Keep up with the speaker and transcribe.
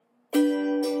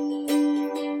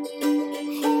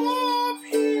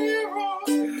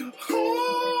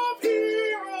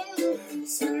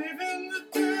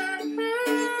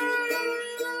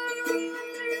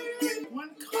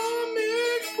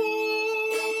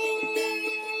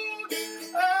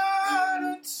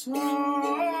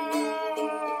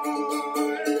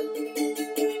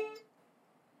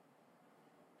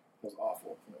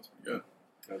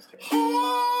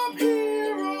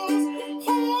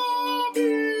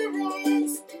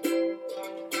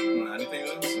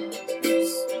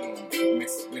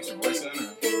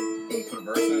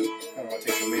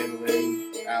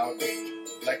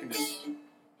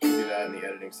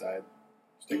electronic side.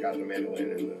 Just take out the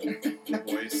mandolin and the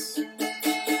voice.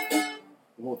 The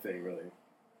whole thing, really.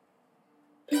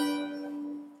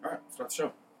 Alright, let's start the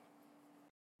show.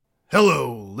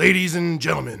 Hello, ladies and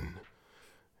gentlemen,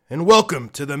 and welcome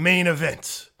to the main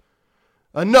event.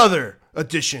 Another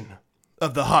edition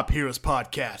of the Hop Heroes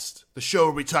Podcast, the show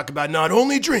where we talk about not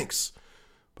only drinks,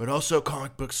 but also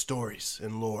comic book stories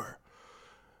and lore.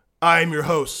 I'm your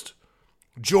host,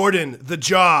 Jordin the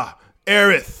Jaw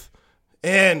Aerith,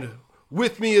 and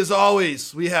with me as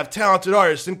always, we have talented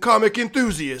artist and comic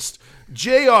enthusiast,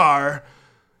 JR,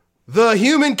 the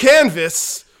Human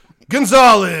Canvas,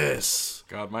 Gonzalez.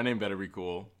 God, my name better be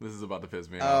cool. This is about to piss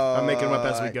me off. Oh, I'm making them up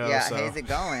as we go. Yeah, so. how's it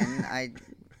going? How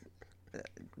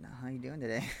you doing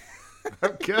today?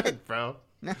 I'm good, bro.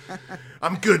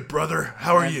 I'm good, brother.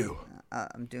 How are you?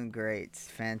 I'm doing great.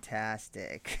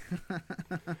 Fantastic.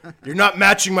 You're not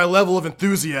matching my level of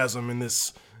enthusiasm in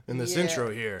this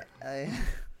intro here.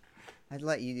 I'd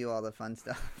let you do all the fun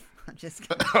stuff. I'm just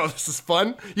kidding. Oh, this is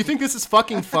fun? You think this is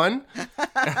fucking fun?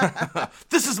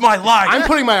 This is my life. I'm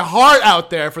putting my heart out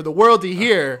there for the world to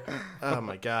hear. Oh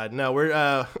my god. No,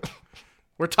 we're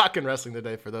talking wrestling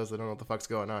today for those that don't know what the fuck's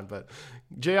going on. But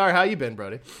JR, how you been,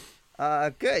 Brody?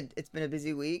 Good. It's been a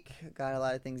busy week. Got a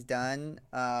lot of things done.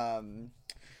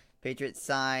 Patriots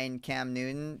signed Cam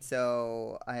Newton,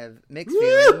 so I have mixed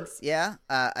feelings. Yeah.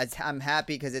 I'm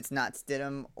happy because it's not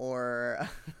Stidham or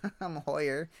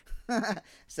Hoyer.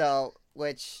 So,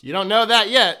 which you don't know that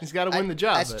yet. He's got to win the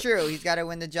job. That's true. He's got to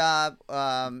win the job.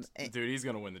 Dude, he's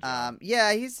gonna win the job.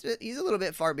 Yeah, he's a little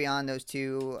bit far beyond those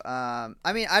two. I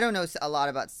mean, I don't know a lot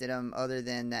about Stidham other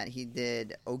than that he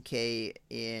did okay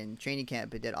in training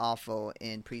camp, but did awful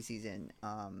in preseason.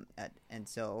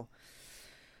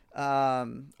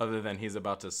 Other than he's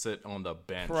about to sit on the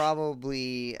bench.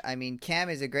 Probably. I mean, Cam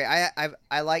is a great.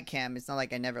 I like Cam. It's not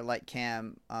like I never liked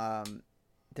Cam.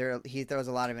 He throws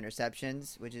a lot of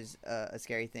interceptions, which is a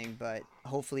scary thing, but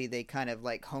hopefully they kind of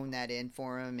like hone that in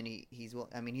for him, and he's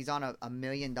on a $1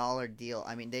 million deal.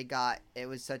 I mean, it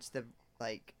was such the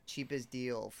like cheapest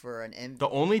deal for an the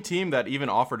only team that even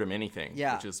offered him anything,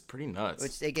 yeah, which is pretty nuts.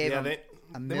 Which they gave him $1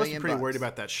 million. They must be pretty worried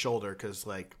about that shoulder because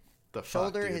like the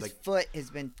shoulder, his foot has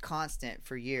been constant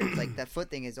for years. Like that foot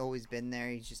thing has always been there.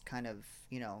 He's just kind of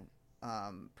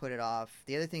put it off.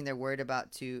 The other thing they're worried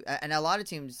about too, and a lot of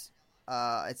teams.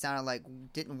 It sounded like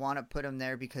didn't want to put him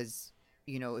there because,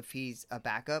 if he's a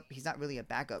backup, he's not really a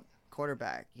backup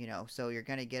quarterback, so you're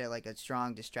going to get like a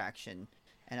strong distraction.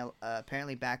 And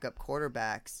apparently backup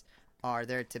quarterbacks are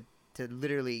there to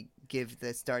literally give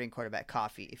the starting quarterback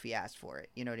coffee if he asks for it.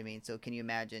 You know what I mean? So can you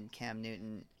imagine Cam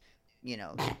Newton,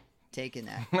 taking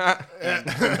that?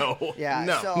 No. Yeah.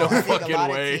 No, so no I think fucking a lot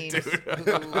way, of teams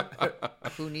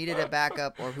who needed a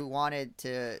backup or who wanted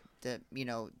to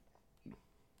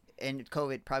and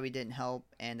COVID probably didn't help,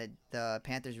 and the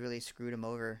Panthers really screwed him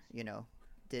over,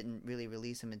 didn't really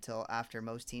release him until after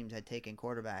most teams had taken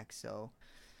quarterbacks. So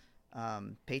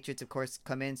Patriots, of course,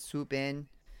 come in, swoop in,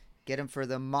 get him for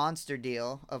the monster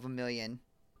deal of $1 million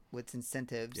with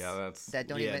incentives. Yeah,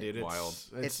 dude, wild.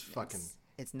 It's fucking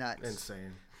it's nuts.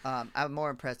 Insane. I'm more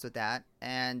impressed with that.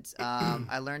 And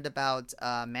I learned about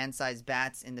man-sized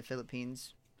bats in the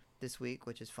Philippines this week,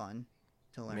 which is fun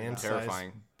to learn about.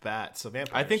 Terrifying. Bats, so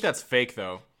vampires. I think that's fake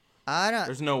though. I don't.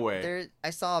 There's no way. I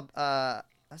saw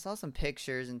some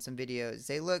pictures and some videos.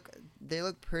 They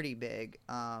look pretty big.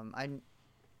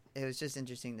 It was just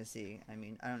interesting to see. I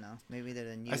mean, I don't know. Maybe they're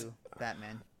the new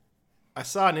Batman. I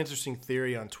saw an interesting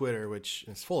theory on Twitter, which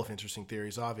is full of interesting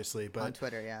theories, obviously. But on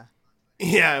Twitter, yeah.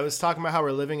 Yeah, it was talking about how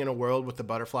we're living in a world with the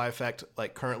butterfly effect,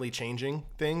 like currently changing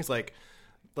things, like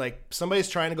somebody's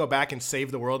trying to go back and save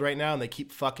the world right now, and they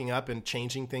keep fucking up and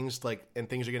changing things, and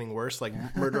things are getting worse. Like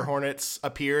murder hornets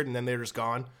appeared, and then they're just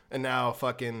gone. And now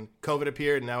fucking COVID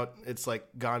appeared, and now it's like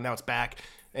gone. Now it's back,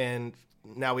 and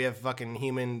now we have fucking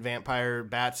human vampire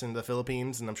bats in the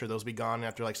Philippines, and I'm sure those will be gone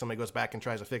after like somebody goes back and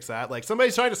tries to fix that. Like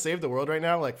somebody's trying to save the world right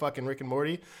now, like fucking Rick and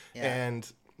Morty, and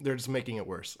they're just making it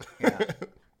worse. Yeah.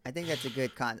 I think that's a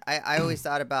good I always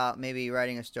thought about maybe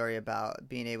writing a story about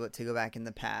being able to go back in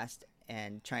the past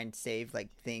and try and save like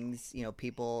things,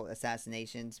 people,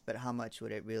 assassinations, but how much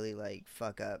would it really like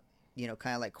fuck up,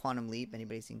 kind of like Quantum Leap.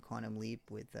 Anybody seen Quantum Leap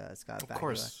with Scott Bakula? Of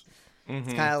course.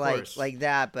 It's kind of like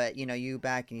that, but you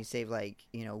back and you save like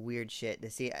weird shit to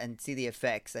see the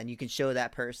effects, and you can show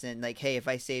that person like, hey, if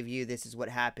I save you, this is what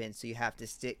happens, so you have to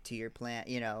stick to your plan,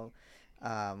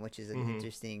 which is an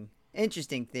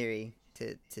interesting theory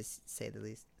to say the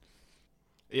least.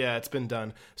 Yeah, it's been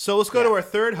done. So let's go to our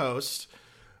third host.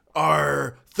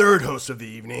 Our third host of the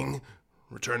evening.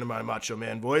 Return to my Macho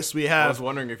Man voice. We have. I was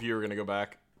wondering if you were going to go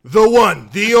back. the one,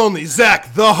 the only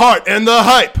Zach, the heart, and the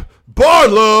hype,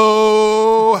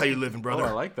 Barlow. How you living, brother? Oh,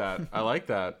 I like that. I like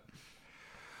that.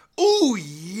 Oh,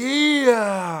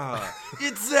 yeah.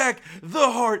 It's Zach,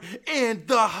 the heart, and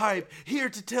the hype, here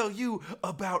to tell you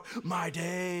about my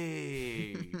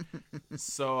day.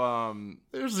 So,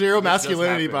 there's zero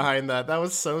masculinity behind that. That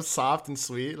was so soft and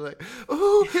sweet. Like,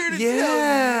 ooh, here to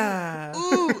yeah.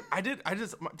 tell you. Ooh,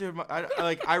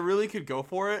 I really could go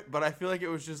for it, but I feel like it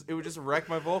would just wreck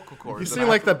my vocal cords. You seem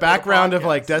like the background of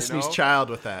like Destiny's Child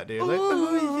with that, dude. Like,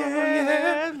 ooh,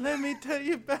 yeah, let me tell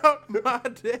you about my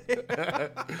day.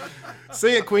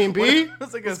 Sing it, Queen Bee.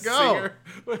 It's like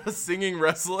a singing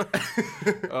wrestler.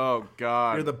 Oh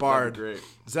God, you're the bard. Great.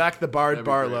 Zach the Bard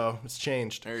Barlow. It's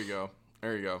changed. There you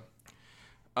go.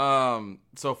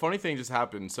 So funny thing just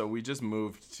happened. So we just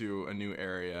moved to a new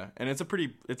area, and it's a pretty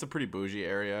bougie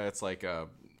area. It's like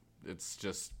it's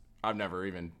just I've never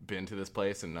even been to this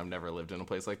place, and I've never lived in a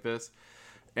place like this,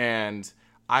 and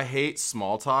I hate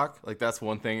small talk. Like, that's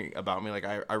one thing about me. Like,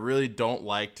 I really don't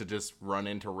like to just run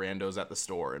into randos at the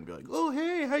store and be like, oh,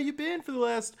 hey, how you been for the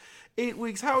last 8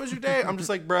 weeks? How was your day? I'm just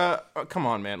like, bruh, come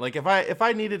on, man. Like, if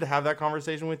I needed to have that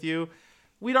conversation with you,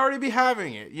 we'd already be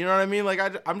having it. You know what I mean? Like,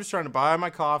 I'm just trying to buy my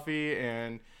coffee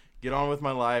and get on with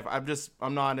my life.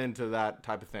 I'm not into that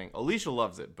type of thing. Alicia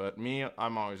loves it, but me,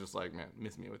 I'm always just like, man,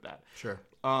 miss me with that. Sure.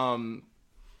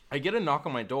 I get a knock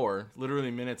on my door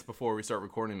literally minutes before we start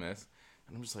recording this.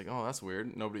 And I'm just like, oh, that's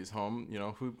weird. Nobody's home. You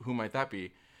know, who might that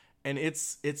be? And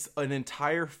it's an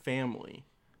entire family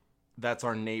that's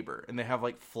our neighbor. And they have,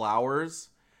 like, flowers.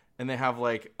 And they have,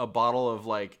 like, a bottle of,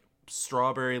 like,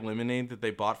 strawberry lemonade that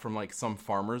they bought from, like, some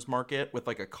farmer's market with,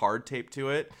 like, a card taped to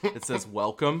it. It says,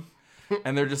 welcome.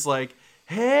 And they're just like,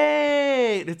 hey.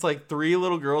 It's, like, 3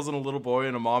 little girls and a little boy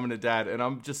and a mom and a dad. And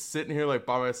I'm just sitting here, like,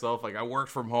 by myself. Like, I worked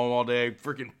from home all day.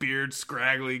 Freaking beard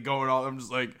scraggly going all. I'm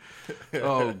just like,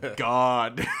 oh,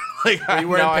 God. Like, Are you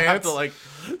wearing pants? I have to, like,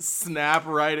 snap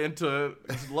right into.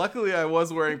 Luckily, I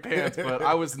was wearing pants, but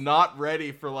I was not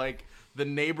ready for, like, the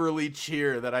neighborly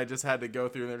cheer that I just had to go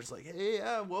through. And they're just like, hey,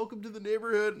 yeah, welcome to the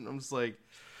neighborhood. And I'm just like,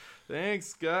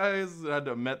 thanks, guys. I had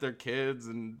to met their kids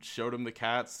and showed them the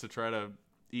cats to try to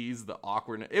ease the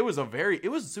awkwardness. It was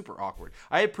super awkward.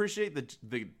 I appreciate the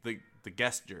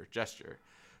gesture,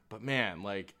 but man,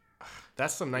 like,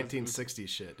 that's some 1960s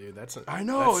shit, dude. I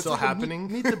know, that's it's still like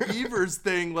happening. Meet the Beavers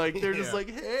thing. Like, they're just like,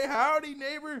 hey, howdy,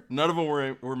 neighbor. None of them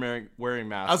were wearing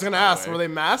masks. I was gonna ask, were they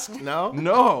masked? No,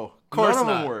 no, of course none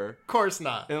not. of them were. Of course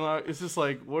not. And it's just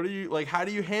like, what are you like? How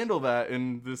do you handle that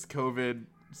in this COVID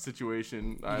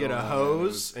situation? You get a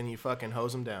hose and you fucking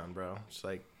hose them down, bro. It's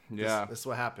like, yeah, this is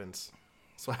what happens.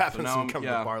 That's what happens when you come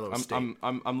to Barlow State.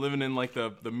 I'm living in like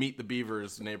the Meet the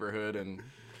Beavers neighborhood, and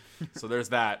so there's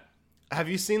that. Have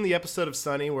you seen the episode of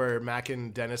Sunny where Mac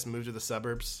and Dennis move to the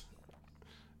suburbs,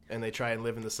 and they try and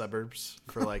live in the suburbs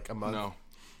for like a month? No.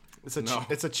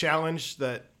 It's a challenge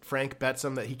that Frank bets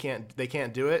them that they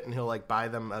can't do it, and he'll like buy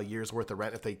them a year's worth of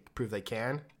rent if they prove they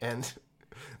can. And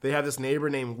they have this neighbor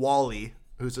named Wally,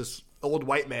 who's this old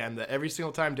white man that every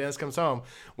single time Dennis comes home,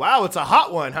 wow, it's a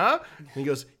hot one, huh? And he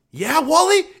goes, yeah,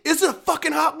 Wally, is it a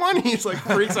fucking hot one? He's like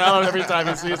freaks out every time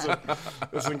he sees him.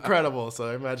 It's incredible. So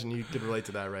I imagine you could relate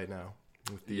to that right now.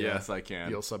 With the, yes, I can.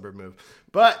 The old suburb move.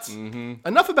 But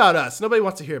enough about us. Nobody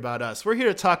wants to hear about us. We're here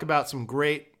to talk about some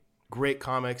great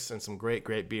comics and some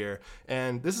great beer.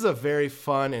 And this is a very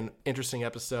fun and interesting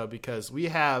episode because we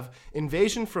have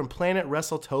Invasion from Planet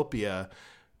Wresletopia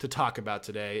to talk about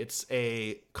today. It's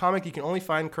a comic you can only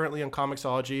find currently on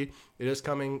Comixology. It is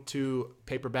coming to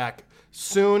paperback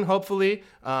soon, hopefully.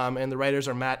 And the writers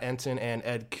are Matt Enton and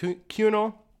Ed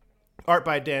Kunel. Art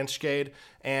by Dan Deschute.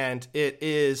 And it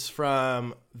is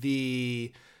from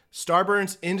the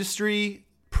Starburns Industry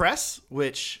Press,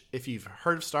 which, if you've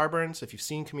heard of Starburns, if you've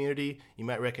seen Community, you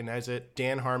might recognize it.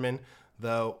 Dan Harmon,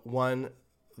 the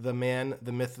man,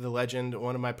 the myth, the legend,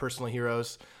 one of my personal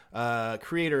heroes,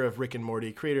 creator of Rick and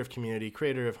Morty, creator of Community,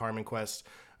 creator of Harmon Quest.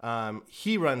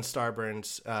 He runs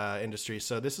Starburns Industry,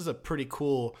 so this is a pretty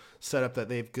cool setup that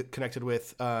they've connected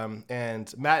with.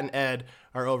 And Matt and Ed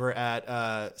are over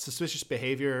at Suspicious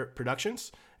Behavior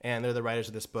Productions, and they're the writers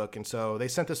of this book. And so they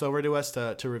sent this over to us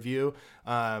to review,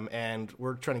 and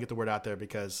we're trying to get the word out there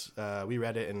because we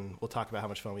read it, and we'll talk about how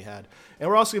much fun we had. And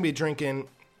we're also going to be drinking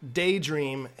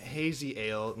Daydream Hazy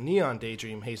Ale, Neon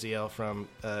Daydream Hazy Ale from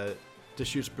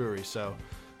Deschute Brewery. So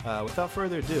without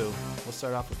further ado, we'll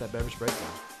start off with that beverage breakdown.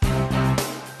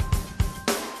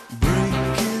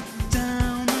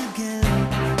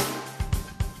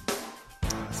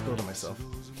 I spilled on myself.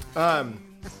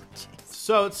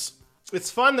 So it's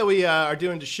fun that we are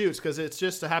doing Deschutes because it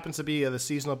just happens to be the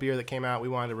seasonal beer that came out we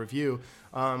wanted to review.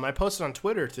 I posted on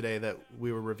Twitter today that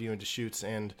we were reviewing Deschutes,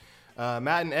 and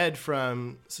Matt and Ed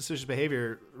from Suspicious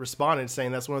Behavior responded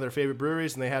saying that's one of their favorite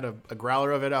breweries, and they had a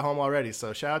growler of it at home already.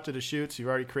 So shout out to Deschutes. You're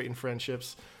already creating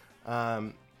friendships.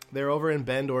 They're over in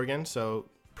Bend, Oregon, so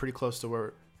pretty close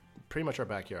to pretty much our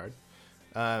backyard.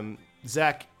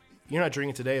 Zach, you're not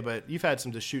drinking today, but you've had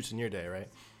some Deschutes in your day, right?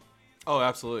 Oh,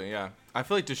 absolutely, yeah. I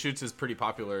feel like Deschutes is pretty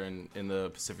popular in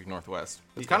the Pacific Northwest.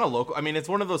 It's kind of local. I mean, it's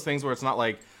one of those things where it's not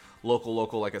like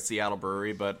local like a Seattle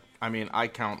brewery, but I mean, I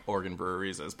count Oregon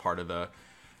breweries as part of the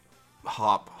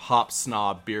hop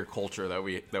snob beer culture that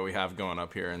we have going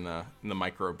up here in the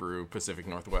microbrew Pacific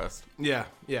Northwest. Yeah,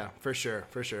 for sure.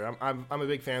 I'm a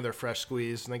big fan of their Fresh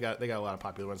Squeeze, and they got a lot of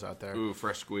popular ones out there. Ooh,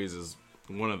 Fresh Squeeze is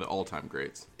one of the all-time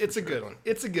greats. It's a good one.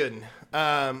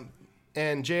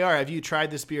 And JR, have you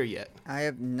tried this beer yet? I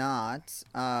have not.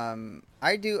 I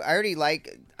already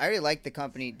like the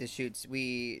company Deschutes.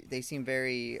 They seem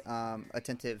very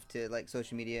attentive to like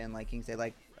social media and likings. They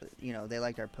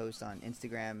liked our post on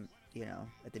Instagram,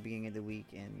 at the beginning of the week,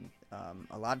 and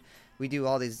we do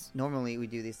all these. Normally we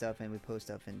do these stuff and we post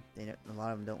stuff, and a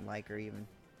lot of them don't like or even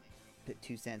put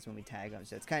 2 cents when we tag them.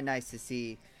 So it's kind of nice to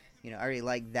see. I already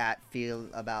like that feel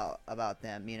about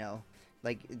them.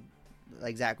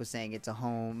 Like Zach was saying, it's a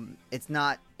home. It's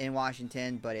not in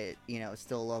Washington, but it's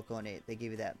still local, and they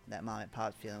give you that mom and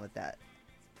pop feeling with that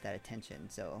attention.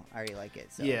 So I already like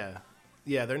it. So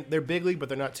yeah, they're big league, but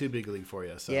they're not too big league for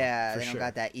you. So yeah, they don't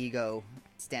got that ego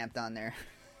stamped on their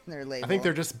label. I think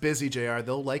they're just busy, JR.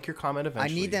 They'll like your comment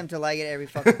eventually. I need them to like it every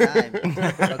fucking time.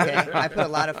 Okay, I put a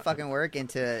lot of fucking work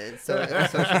into social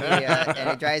media, and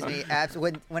it drives me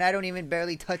absolutely. When I don't even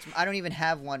barely touch, I don't even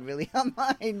have one really on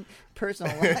mine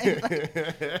personal life.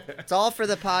 It's all for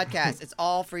the podcast. It's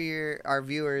all for our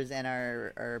viewers and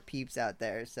our peeps out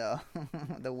there. So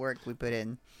the work we put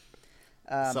in.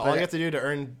 So all you have to do to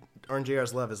earn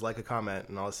JR's love is like a comment,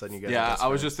 and all of a sudden you guys. Yeah, I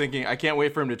was just thinking, I can't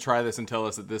wait for him to try this and tell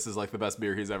us that this is like the best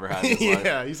beer he's ever had in his life.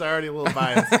 Yeah, he's already a little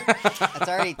biased. It's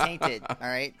already tainted. All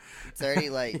right, it's already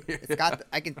like it's got.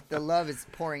 The love is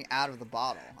pouring out of the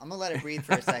bottle. I'm gonna let it breathe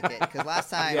for a second because last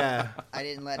time I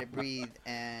didn't let it breathe,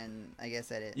 and I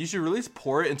guess I did. You should really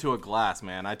pour it into a glass,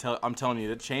 man. I'm telling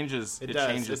you, it changes. It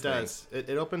changes. It does.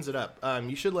 It opens it up.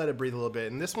 You should let it breathe a little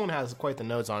bit, and this one has quite the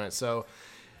notes on it. So.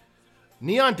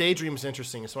 Neon Daydream is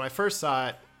interesting. So when I first saw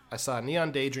it, I saw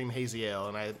Neon Daydream Hazy Ale,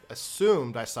 and I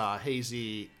assumed I saw a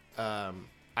hazy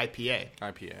IPA.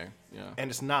 IPA, yeah.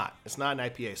 And it's not. It's not an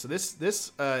IPA. So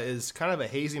this is kind of a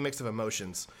hazy mix of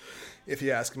emotions, if you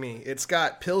ask me. It's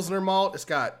got Pilsner malt, it's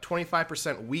got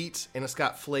 25% wheat, and it's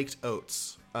got flaked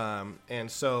oats. And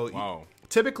so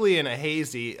typically in a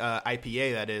hazy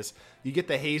IPA, that is, you get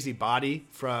the hazy body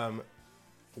from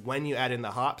when you add in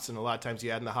the hops, and a lot of times you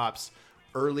add in the hops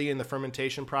early in the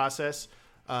fermentation process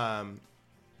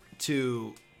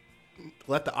to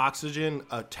let the oxygen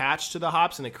attach to the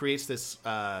hops, and it creates this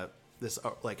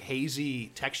like hazy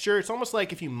texture. It's almost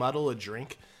like if you muddle a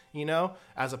drink,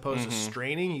 as opposed to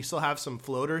straining. You still have some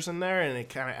floaters in there, and it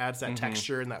kind of adds that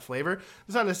texture and that flavor.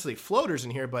 There's not necessarily floaters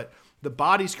in here, but the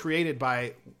body's created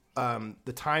by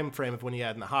the time frame of when you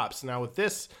add in the hops. Now with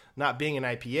this not being an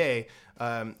IPA,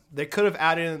 they could have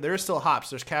added in, there's still hops.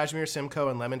 There's cashmere, Simcoe,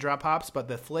 and lemon drop hops, but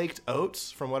the flaked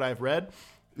oats, from what I've read,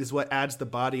 is what adds the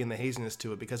body and the haziness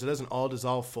to it, because it doesn't all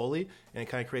dissolve fully, and it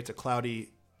kind of creates a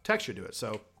cloudy texture to it.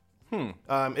 So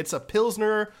it's a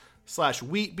Pilsner /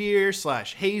 wheat beer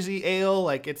 / hazy ale.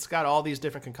 Like, it's got all these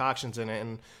different concoctions in it,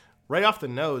 and right off the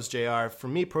nose, JR, for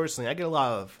me personally, I get a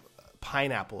lot of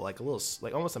pineapple, like a little,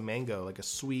 like almost a mango, like a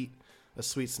sweet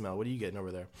smell. What are you getting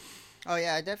over there? Oh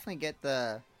yeah, I definitely get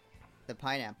the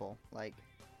pineapple, like,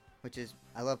 which is,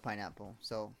 I love pineapple,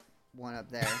 so one up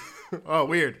there. Oh,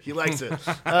 weird. He likes it.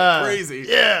 Crazy.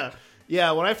 Yeah.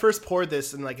 When I first poured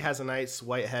this, and like it has a nice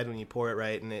white head when you pour it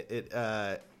right, and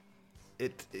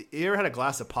you ever had a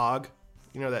glass of Pog?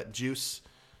 That juice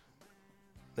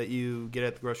that you get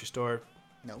at the grocery store?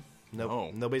 No. Nope.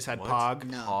 Oh, Nobody's had what? Pog.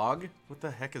 No. Pog? What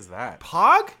the heck is that?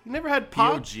 Pog? You never had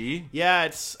Pog? P-O-G? Yeah,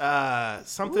 it's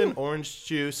something orange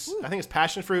juice. I think it's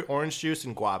passion fruit, orange juice,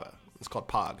 and guava. It's called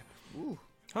Pog. Ooh.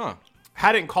 Huh.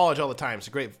 Had it in college all the time. It's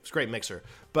a great mixer.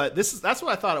 But that's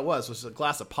what I thought it was a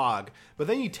glass of Pog. But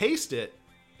then you taste it,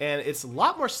 and it's a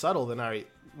lot more subtle than I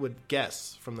would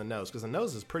guess from the nose, because the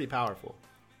nose is pretty powerful.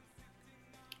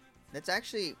 That's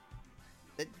actually,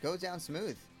 it goes down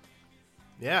smooth.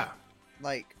 Yeah.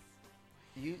 Like,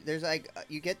 you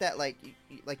get that, like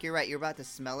you're right, you're about to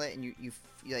smell it, and you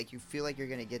feel like you're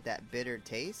gonna get that bitter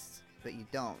taste, but you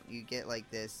don't. You get like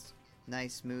this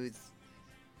nice smooth,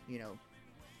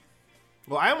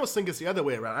 Well, I almost think it's the other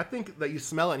way around. I think that you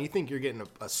smell it and you think you're getting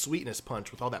a sweetness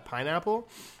punch with all that pineapple.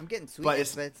 I'm getting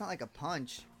sweetness, but it's not like a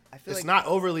punch. I feel it's like not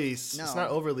overly. It's not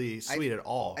overly sweet at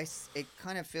all. It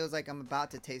kind of feels like I'm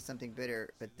about to taste something bitter,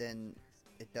 but then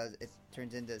it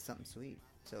turns into something sweet.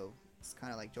 So it's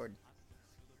kind of like Jordin.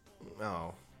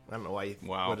 Oh, I don't know why you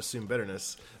Wow. would assume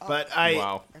bitterness, Oh. but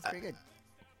Wow. That's pretty good.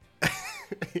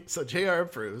 So JR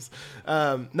approves.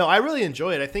 No, I really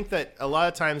enjoy it. I think that a lot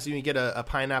of times when you get a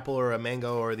pineapple or a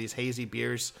mango or these hazy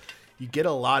beers, you get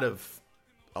a lot of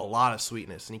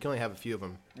sweetness, and you can only have a few of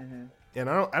them. Mm-hmm. And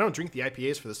I don't drink the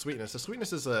IPAs for the sweetness. The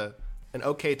sweetness is an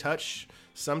okay touch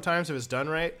sometimes if it's done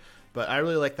right, but I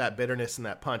really like that bitterness and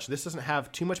that punch. This doesn't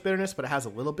have too much bitterness, but it has a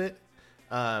little bit.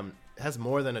 It has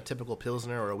more than a typical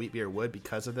Pilsner or a wheat beer would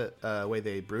because of the way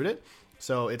they brewed it.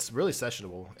 So it's really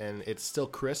sessionable, and it's still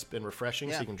crisp and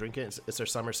refreshing, so you can drink it. It's their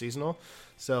summer seasonal.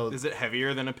 So Is it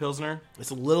heavier than a Pilsner?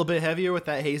 it's a little bit heavier with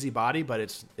that hazy body, but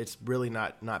it's really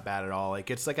not bad at all.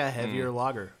 Like, it's like a heavier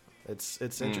lager. It's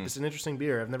an interesting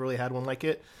beer. I've never really had one like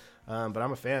it, but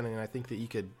I'm a fan, and I think that you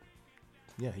could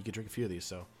drink a few of these.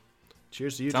 So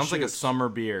cheers to you. Sounds like a Deschute. summer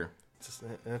beer.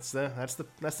 That's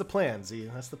the plan, Z.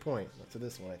 That's the point to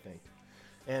this one, I think.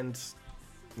 And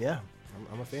yeah,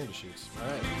 I'm a fan of Deschutes. All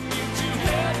right.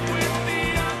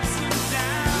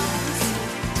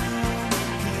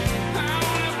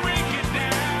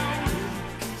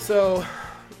 So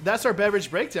that's our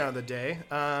beverage breakdown of the day.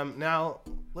 Now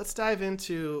let's dive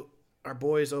into our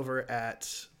boys over at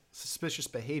Suspicious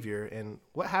Behavior and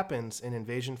what happens in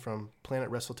Invasion from Planet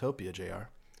Wresletopia, JR.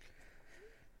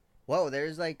 Whoa,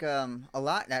 there's like a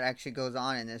lot that actually goes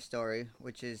on in this story,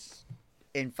 which is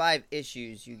in 5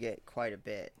 issues you get quite a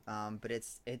bit. But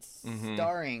it's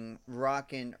starring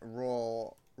rock and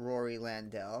roll Rory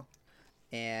Landell,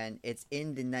 and it's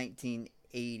in the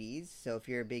 1980s. So if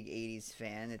you're a big 80s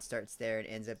fan, it starts there and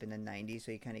ends up in the 90s.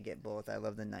 So you kind of get both. I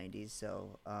love the 90s.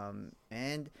 So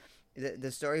and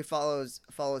the story follows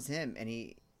him, and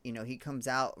he comes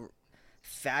out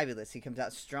fabulous. He comes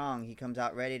out strong. He comes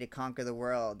out ready to conquer the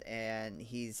world, and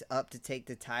he's up to take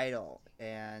the title,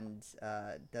 and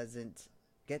doesn't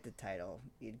get the title.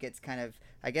 It gets kind of,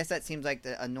 I guess that seems like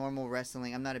a normal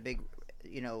wrestling. I'm not a big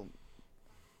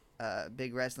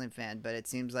big wrestling fan, but it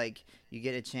seems like you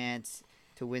get a chance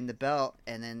to win the belt,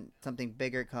 and then something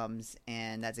bigger comes,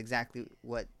 and that's exactly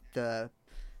what the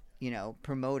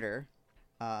promoter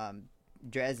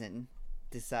Dresden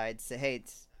decides to, hey,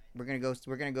 we're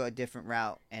gonna go a different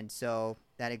route. And so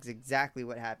that is exactly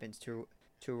what happens to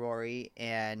Rory,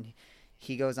 and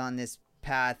he goes on this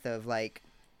path of like,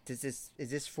 is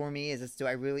this for me? Do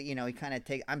I really, he kind of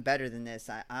I'm better than this.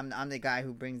 I'm the guy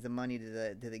who brings the money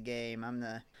to the game. I'm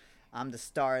the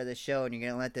star of the show, and you're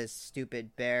gonna let this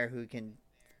stupid bear who can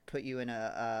put you in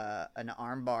an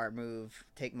armbar move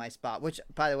take my spot, which,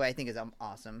 by the way, I think is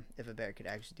awesome if a bear could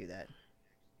actually do that.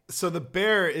 So the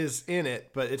bear is in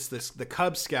it, but it's the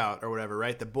Cub Scout or whatever,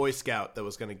 right? The Boy Scout that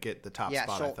was going to get the top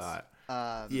spot, Schultz. I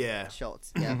thought.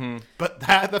 Schultz. Yeah. Mm-hmm. But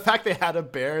the fact they had a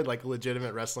bear, like a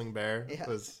legitimate wrestling bear,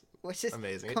 was which just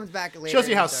amazing. Comes back later. Shows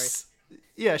you how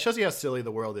it shows you how silly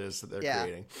the world is that they're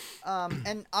creating.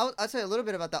 And I'll tell you a little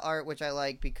bit about the art, which I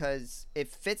like because it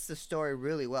fits the story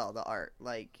really well. The art,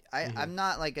 like I'm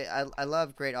not like I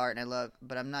love great art, and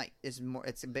but I'm not.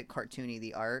 It's a bit cartoony,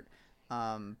 the art.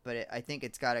 But I think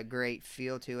it's got a great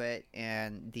feel to it,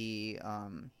 and the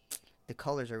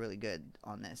colors are really good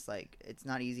on this. Like, it's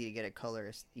not easy to get a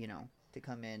colorist, to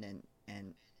come in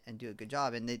and do a good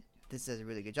job, and this does a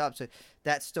really good job. So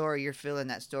that story, you're feeling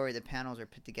that story. The panels are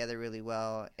put together really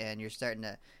well, and you're starting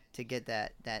to get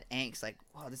that angst. Like,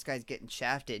 wow, this guy's getting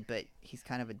shafted, but he's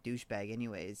kind of a douchebag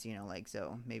anyways.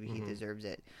 So maybe he deserves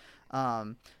it.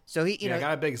 So he, I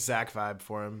got a big Zach vibe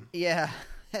for him. Yeah.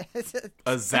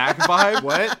 A Zach vibe?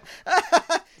 What?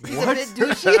 He's a bit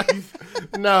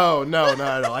douchey. No, not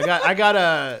at all. I got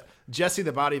a Jesse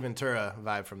the Body Ventura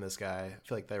vibe from this guy. I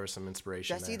feel like there was some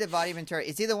inspiration. Jesse the Body Ventura.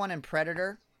 Is he the one in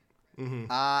Predator?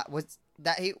 Mm-hmm.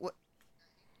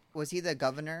 Was he the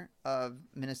governor of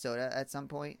Minnesota at some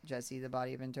point? Jesse the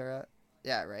Body Ventura.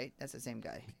 Yeah, right. That's the same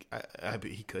guy.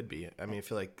 He could be. I mean, I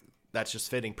feel like that's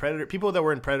just fitting. Predator people that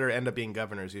were in Predator end up being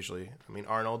governors usually. I mean,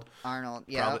 Arnold,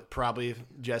 yeah, probably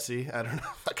Jesse. I don't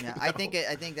know. I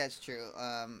think that's true.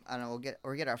 I don't know.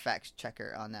 We'll get our fact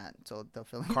checker on that, so they'll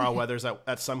fill in. Carl Weathers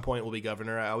at some point will be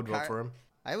governor. I would vote for him.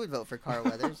 I would vote for Carl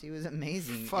Weathers. He was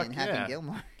amazing in Happy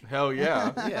Gilmore. Hell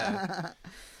yeah, yeah.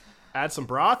 Add some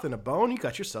broth and a bone, you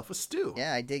got yourself a stew.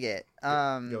 Yeah, I dig it. Go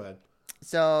ahead.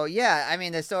 So, yeah, I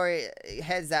mean, the story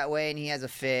heads that way, and he has a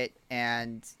fit,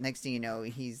 and next thing you know,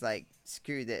 he's like,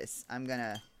 screw this. I'm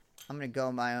gonna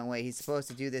go my own way. He's supposed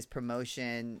to do this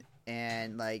promotion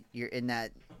and like you're in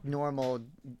that normal,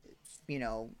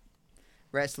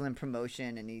 wrestling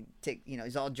promotion, and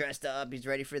he's all dressed up, he's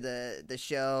ready for the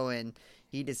show, and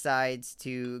he decides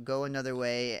to go another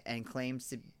way and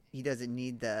claims he doesn't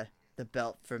need the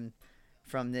belt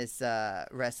from this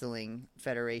wrestling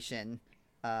federation.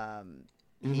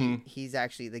 He's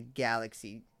actually the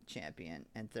Galaxy champion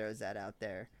and throws that out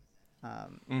there.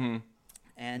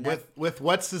 And with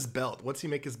what's his belt? What's he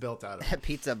make his belt out of? A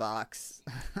pizza box.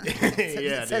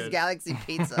 It says Galaxy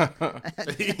Pizza.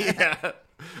 Yeah,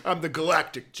 I'm the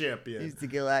Galactic champion. He's the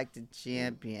Galactic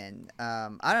champion. I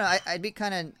don't know. I'd be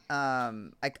kind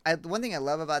of one thing I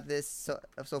love about this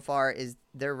so far is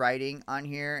their writing on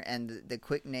here and the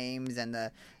quick names and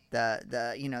the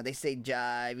they say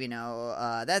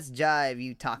jive. That's jive.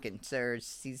 You talking, sir?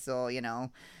 Cecil.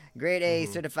 Grade A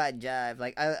certified jive.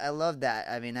 Like I love that.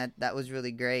 I mean that was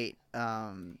really great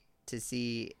to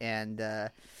see, and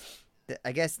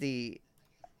I guess I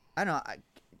don't know. It'd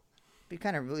be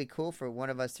kind of really cool for one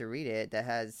of us to read it that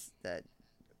has that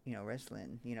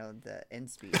wrestling. The end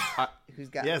speed. Who's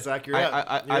got? Yeah, Zach, you're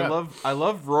up. I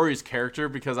love Rory's character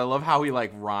because I love how he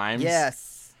like rhymes.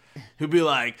 Yes. He'll be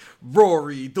like,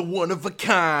 Rory, the one of a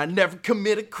kind, never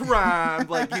commit a crime.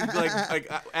 Like he's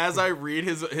like as I read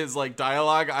his like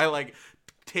dialogue, I like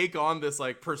take on this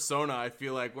like persona. I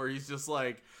feel like where he's just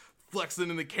like flexing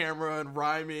in the camera and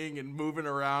rhyming and moving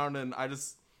around, and I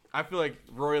feel like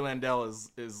Rory Landell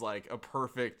is like a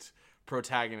perfect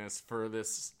protagonist for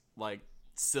this like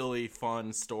silly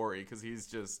fun story because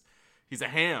he's a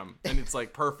ham, and it's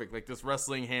like perfect, like this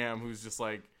wrestling ham who's just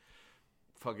like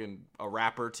fucking a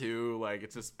rapper too. Like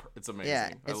it's amazing.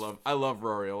 Yeah, I love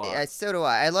Rory a lot. Yeah, so do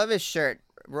I. I love his shirt.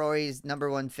 Rory's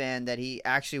 #1 fan that he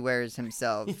actually wears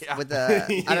himself with I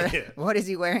don't know, what is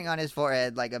he wearing on his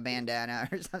forehead, like a bandana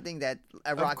or something,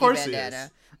 a Rocky bandana.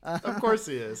 Of course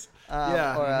he is. Or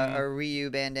a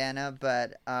Ryu bandana,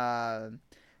 but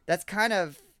that's kind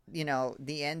of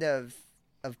the end of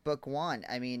book 1.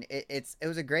 I mean, it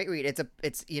was a great read.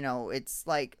 It's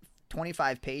like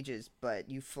 25 pages, but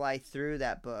you fly through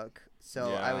that book.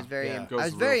 So I was very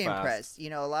impressed.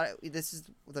 This is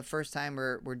the first time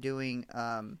we're doing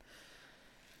an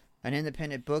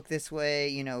independent book this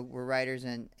way. Where writers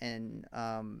and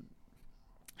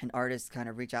artists kind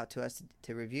of reach out to us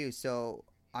to review. So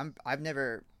I've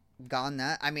never gone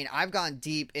that. I mean, I've gone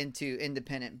deep into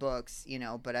independent books,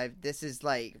 but this is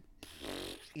like,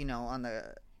 on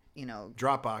the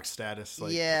Dropbox status.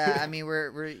 Like. Yeah, I mean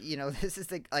we're this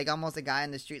is like almost a guy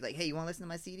on the street like, hey, you want to listen to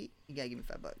my CD? You gotta give me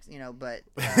 $5, but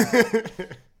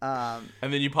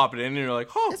and then you pop it in and you're like,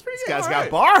 oh, it's pretty this good. guy's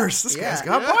got bars. This guy's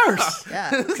got bars. Yeah,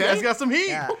 this guy's got some heat.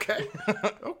 Yeah.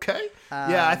 Okay.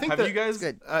 Yeah, I think have you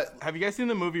guys seen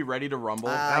the movie Ready to Rumble?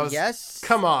 Yes.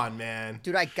 Come on, man.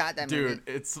 Dude, I got that movie. Dude,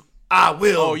 it's I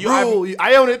will rule.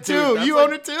 I own it too. Dude, you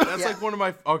own it too. That's like one of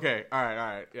my okay. All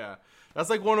right. Yeah. That's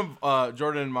like one of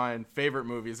Jordin and mine favorite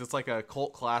movies. It's like a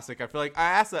cult classic. I feel like I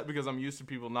asked that because I'm used to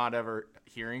people not ever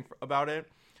hearing about it.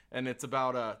 And it's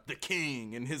about the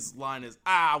king, and his line is,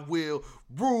 I will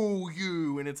rule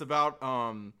you. And it's about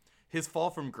his fall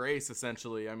from grace,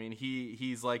 essentially. I mean,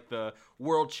 he's like the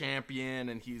world champion,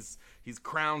 and he's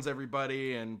crowns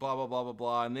everybody and blah, blah, blah, blah,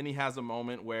 blah. And then he has a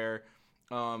moment where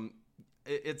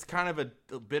it's kind of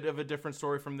a bit of a different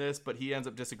story from this, but he ends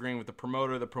up disagreeing with the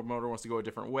promoter. The promoter wants to go a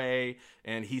different way,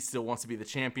 and he still wants to be the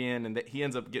champion, and he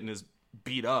ends up getting his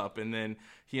beat up, and then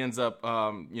he ends up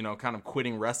kind of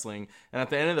quitting wrestling. And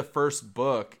at the end of the first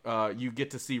book, you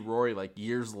get to see Rory like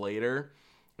years later,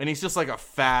 and he's just like a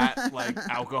fat like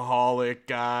alcoholic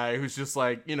guy who's just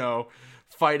like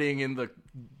fighting in the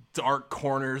dark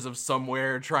corners of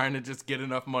somewhere trying to just get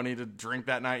enough money to drink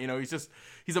that night.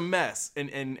 He's a mess,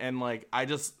 and like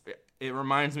it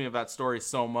reminds me of that story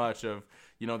so much of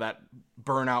that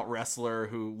burnout wrestler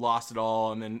who lost it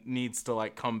all and then needs to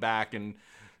like come back and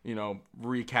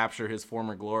recapture his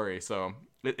former glory. So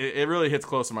it really hits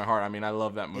close to my heart. I mean, I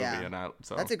love that movie. Yeah. And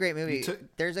that's a great movie.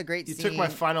 There's a great You scene. took my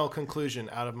final conclusion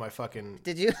out of my fucking.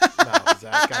 Did you? No,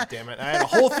 Zach, God damn it! I had a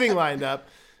whole thing lined up,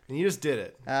 and you just did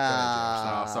it.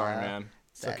 sorry, man.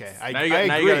 It's okay. Now I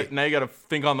agree. you got to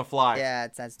think on the fly. Yeah,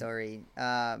 it's that story.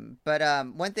 But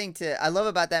one thing I love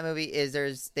about that movie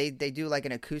is they do like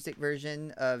an acoustic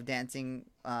version of Dancing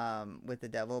with the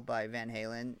Devil by Van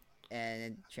Halen, and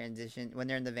it transition when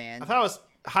they're in the van. I thought it was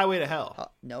Highway to Hell. Oh,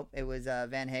 nope, it was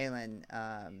Van Halen.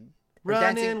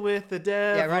 Running with the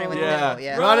devil. Yeah, running with the devil.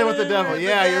 Yeah, running with the devil.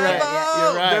 Yeah, you're right. Yeah.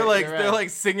 You're right. They're like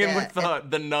singing with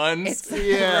the nuns.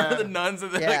 Yeah, the nuns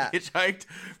and they like hitchhiked.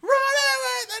 Running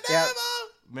with the devil.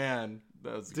 Man,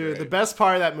 Dude, the best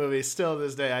part of that movie, still to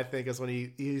this day, I think, is when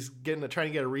he's trying to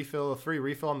get a free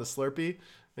refill on the Slurpee,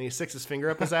 and he sticks his finger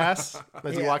up his ass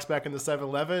as he walks back into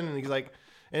 7-Eleven, and he's like,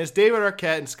 and it's David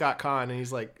Arquette and Scott Conn, and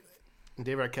he's like, and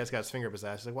David Arquette's got his finger up his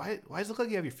ass. He's like, why does it look like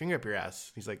you have your finger up your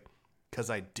ass? He's like, because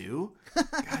I do?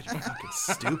 God, you're fucking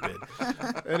stupid.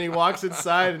 And he walks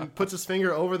inside and puts his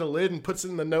finger over the lid and puts it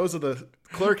in the nose of the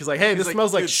clerk. He's like, hey, this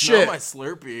smells like shit. Smell my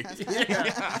Slurpee.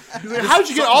 He's like, how'd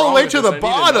you get all the way to the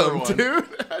bottom, dude?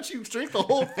 How'd you drink the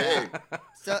whole thing?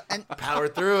 So and power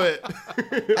through it.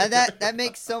 And that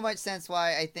makes so much sense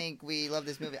why I think we love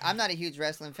this movie. I'm not a huge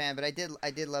wrestling fan, but I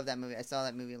did love that movie. I saw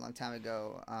that movie a long time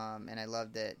ago, and I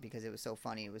loved it because it was so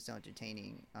funny. It was so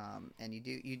entertaining, and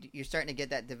you're starting to get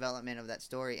that development of that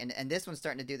story, and this one's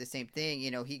starting to do the same thing.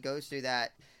 You know, he goes through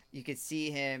that. You could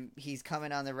see him. He's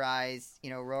coming on the rise. You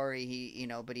know, Rory.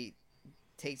 But he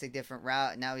takes a different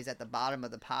route. Now he's at the bottom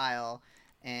of the pile,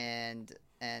 and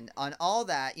on all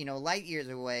that, light years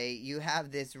away, you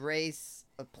have this race,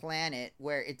 a planet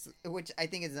which I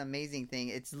think is an amazing thing.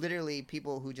 It's literally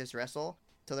people who just wrestle.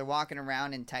 So they're walking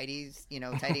around in tighties,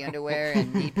 tighty underwear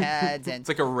and knee pads. And it's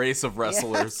like a race of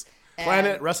wrestlers. Yeah.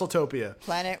 Planet Wresletopia.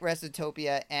 Planet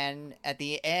Wresletopia. And at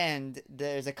the end,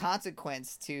 there's a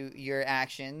consequence to your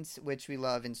actions, which we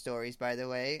love in stories, by the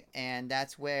way. And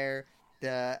that's where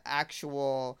the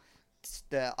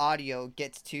audio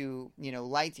gets to,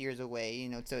 light years away,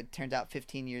 so it turns out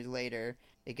 15 years later,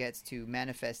 it gets to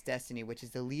Manifest Destiny, which is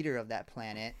the leader of that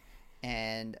planet.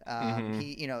 And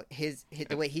he,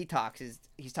 the way he talks is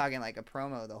he's talking like a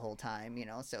promo the whole time,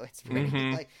 so it's pretty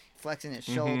like flexing his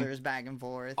shoulders back and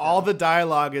forth. All the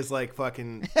dialogue is like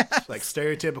fucking like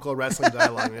stereotypical wrestling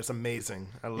dialogue. And it's amazing.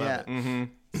 I love it.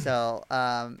 Mm-hmm. So,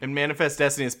 and Manifest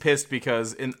Destiny is pissed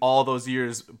because in all those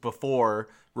years before,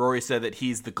 Rory said that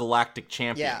he's the galactic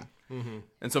champion. Yeah. Mm-hmm.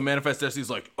 And so Manifest Destiny's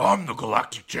like, I'm the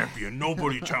galactic champion.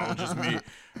 Nobody challenges me.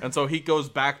 And so he goes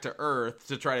back to Earth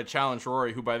to try to challenge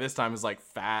Rory, who by this time is like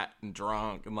fat and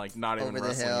drunk and like not even over the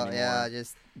wrestling hill, anymore.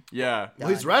 yeah. Well,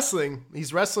 he's wrestling.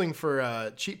 He's wrestling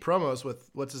for cheap promos with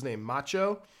what's his name,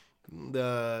 Macho,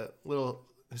 the little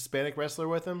Hispanic wrestler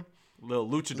with him, Little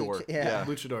luchador. Yeah.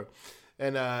 luchador,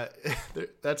 and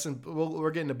that's in.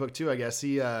 We're getting to book 2, I guess.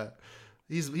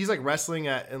 He's like wrestling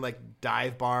in like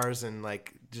dive bars and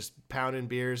like just pounding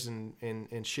beers in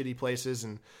shitty places.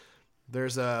 And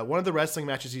there's one of the wrestling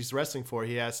matches he's wrestling for.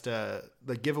 He has to,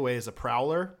 the giveaway is a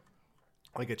Prowler,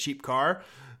 like a cheap car.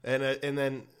 And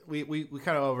then we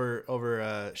kind of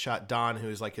overshot Don,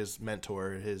 who's like his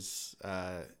mentor, his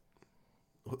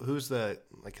who's the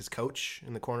like his coach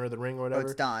in the corner of the ring or whatever. Oh,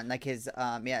 it's Don, like his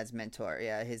his mentor,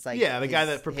 his like the guy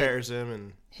that prepares him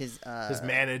and his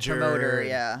manager, promoter,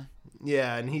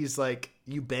 yeah, and he's like,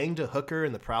 you banged a hooker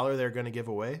in the Prowler they're going to give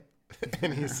away.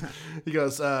 And he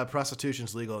goes,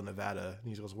 prostitution's legal in Nevada.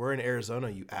 And he goes, we're in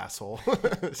Arizona, you asshole.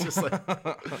 It's just like,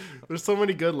 there's so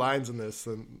many good lines in this.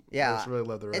 And I just really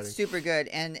love the writing. It's super good.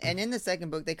 And in the second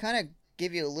book, they kind of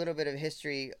give you a little bit of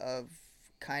history of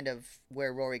kind of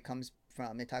where Rory comes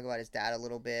from. They talk about his dad a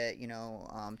little bit,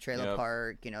 trailer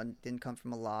park, didn't come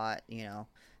from a lot,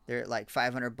 they're like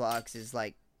 $500 is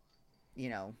like,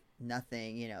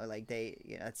 nothing, like they,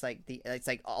 it's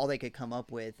like all they could come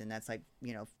up with, and that's like,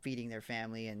 feeding their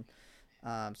family. And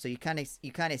so you kind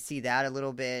of see that a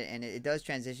little bit, and it does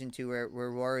transition to where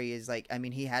Rory is like, I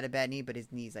mean, he had a bad knee, but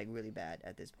his knee's like really bad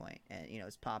at this point, and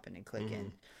it's popping and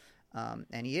clicking.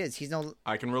 And he's no,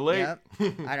 I can relate. Yep,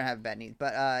 I don't have bad knees,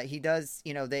 but he does,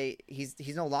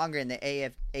 he's no longer in the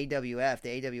AWF.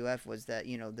 The AWF was the,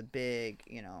 the big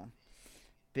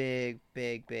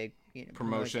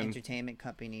promotion entertainment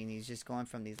company, and he's just going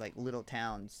from these like little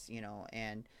towns,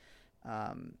 and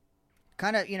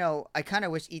kind of, I kind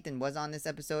of wish Ethan was on this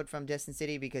episode from Destin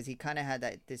City, because he kind of had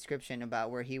that description about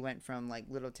where he went from like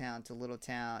little town to little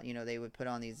town. They would put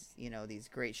on these, these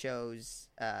great shows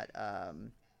at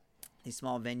these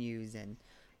small venues, and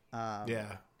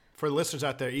for the listeners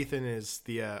out there, Ethan is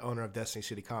the owner of Destiny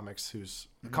City Comics, who's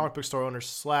a comic book store owner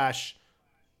 /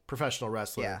 professional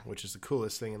wrestler, which is the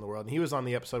coolest thing in the world. And he was on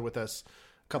the episode with us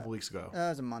a couple weeks ago. That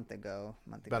was a month ago.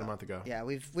 About a month ago. Yeah,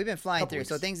 we've been flying through.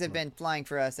 So things have been flying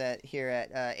for us here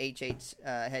at HH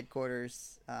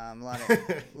headquarters. A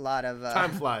lot of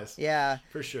time flies. Yeah,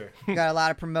 for sure. Got a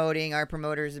lot of promoting. Our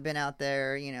promoters have been out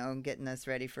there, getting us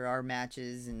ready for our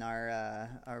matches and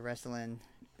our wrestling.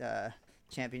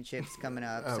 championships coming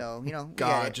up. So we God,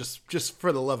 get it. just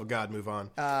for the love of God, move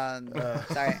on.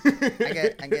 Sorry,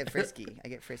 I get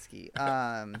frisky.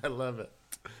 I love it.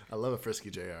 I love a frisky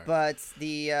JR. But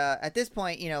the at this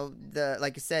point,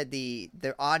 like I said, the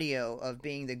audio of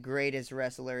being the greatest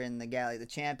wrestler in the galaxy, the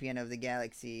champion of the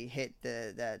galaxy, hit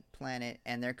that planet,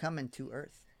 and they're coming to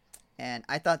Earth. And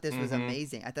I thought this was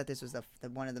amazing. I thought this was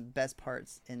one of the best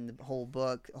parts in the whole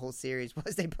book, whole series,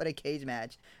 was they put a cage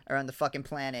match around the fucking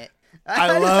planet.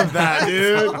 I love that,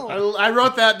 dude. I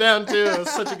wrote that down, too. It was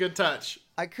such a good touch.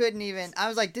 I couldn't even. I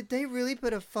was like, did they really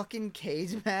put a fucking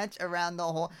cage match around the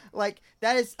whole? Like,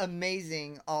 that is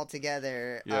amazing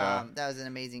altogether. Yeah. That was an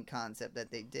amazing concept that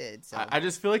they did. So I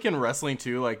just feel like in wrestling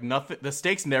too, like nothing, the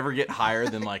stakes never get higher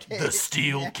than like the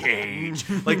steel cage.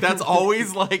 Like that's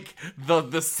always like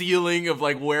the ceiling of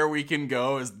like where we can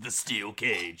go is the steel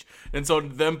cage. And so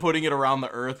them putting it around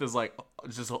the Earth is like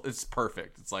it's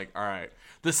perfect. It's like, all right,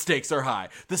 the stakes are high.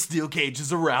 The steel cage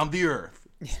is around the Earth.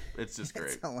 It's just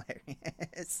great. It's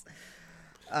hilarious.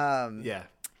 Yeah.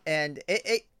 And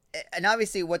and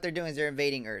obviously what they're doing is they're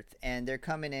invading Earth, and they're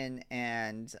coming in,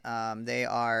 and they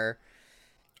are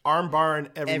armbarring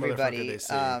everybody they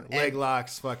see. Leg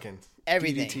locks, fucking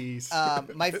everything.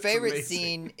 DDTs. My favorite amazing.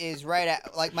 scene is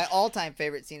like my all-time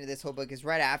favorite scene of this whole book is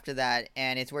right after that,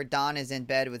 and it's where Don is in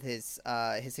bed with his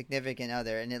significant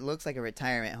other, and it looks like a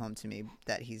retirement home to me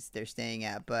that they're staying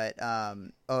at, but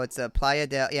it's a Playa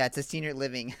del, it's a senior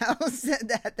living house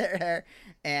that they're there,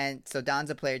 and so Don's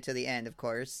a player till the end, of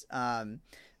course.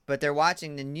 But they're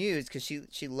watching the news because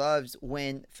she loves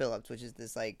Wynn Phillips, which is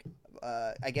this like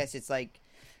I guess it's like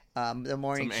the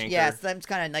morning it's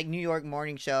kind of like New York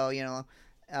morning show,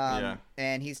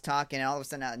 and he's talking, and all of a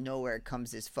sudden out of nowhere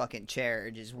comes this fucking chair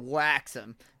and just whacks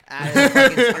him out of the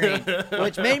fucking screen,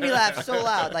 which made me laugh so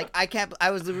loud. Like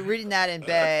I was reading that in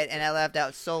bed and I laughed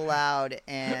out so loud,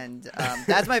 and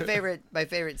that's my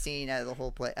favorite scene out of the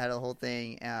whole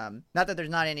thing. Not that there's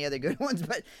not any other good ones,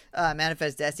 but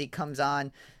Manifest Destiny comes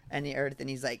on and the Earth, and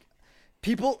he's like,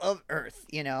 people of Earth,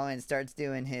 and starts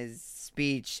doing his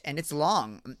speech, and it's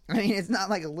long. I mean, it's not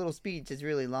like a little speech; it's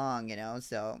really long,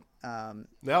 so.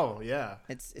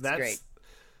 It's great.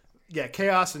 Yeah,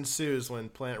 chaos ensues when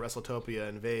Planet Wresletopia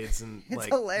invades, and it's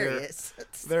hilarious.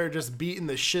 They're just beating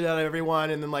the shit out of everyone,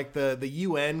 and then like the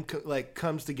UN like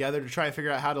comes together to try and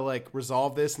figure out how to like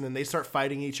resolve this, and then they start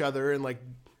fighting each other and like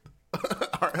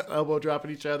elbow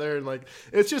dropping each other, and like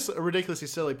it's just a ridiculously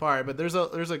silly part. But there's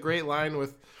a great line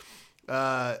with.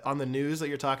 On the news that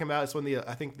you're talking about, it's when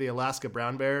I think the Alaska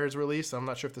brown bear is released. I'm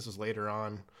not sure if this was later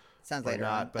on. Sounds later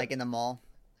on, but like in the mall.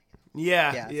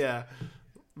 Yeah.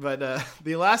 But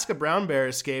the Alaska brown bear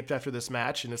escaped after this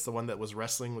match, and it's the one that was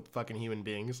wrestling with fucking human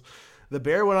beings. The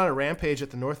bear went on a rampage at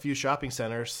the Northview Shopping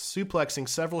Center, suplexing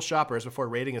several shoppers before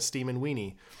raiding a steaming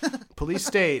weenie. Police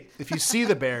state, if you see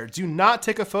the bear, do not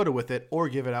take a photo with it or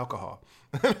give it alcohol.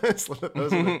 Those are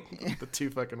the two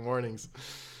fucking warnings.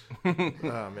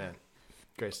 Oh, man.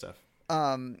 Great stuff.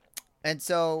 And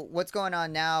so what's going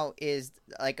on now is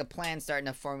like a plan starting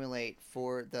to formulate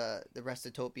for the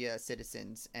Wrestletopia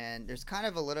citizens, and there's kind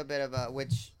of a little bit of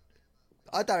which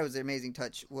I thought it was an amazing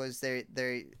touch, was they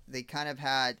kind of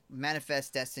had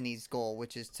Manifest Destiny's goal,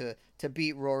 which is to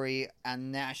beat Rory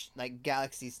on like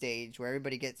Galaxy stage where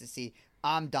everybody gets to see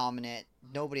I'm dominant.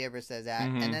 Nobody ever says that.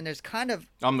 Mm-hmm. And then there's kind of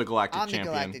I'm the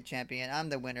galactic champion. I'm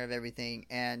the winner of everything.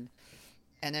 And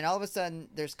then all of a sudden,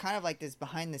 there's kind of like this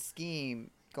behind the scheme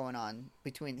going on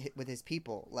with his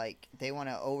people. Like, they want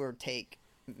to overtake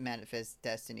Manifest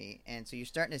Destiny. And so you're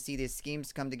starting to see these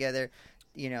schemes come together,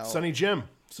 Sonny Jim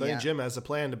has a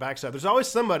plan to backstab. There's always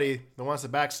somebody that wants to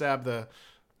backstab the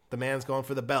man's going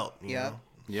for the belt.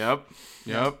 Yep.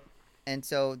 And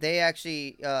so they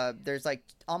actually, there's like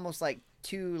almost like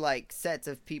two like sets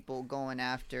of people going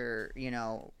after,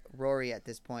 Rory at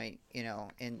this point,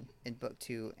 in book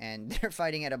 2, and they're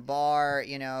fighting at a bar.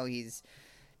 He's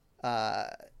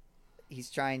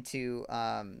trying to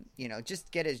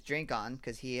just get his drink on,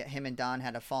 because him and Don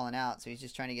had a falling out, so he's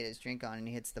just trying to get his drink on, and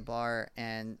he hits the bar,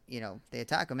 and they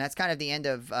attack him. That's kind of the end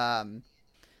of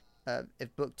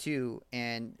book 2,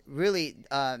 and really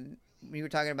we were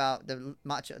talking about the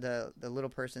macho, the little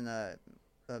person, the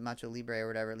Macho Libre or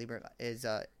whatever. Libre is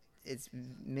it's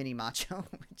Mini Macho,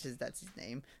 that's his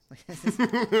name.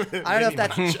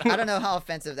 I don't know how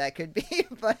offensive that could be,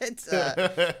 but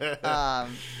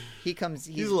he comes.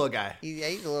 He's a little guy. He's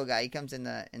a little guy. He comes in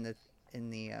the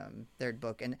third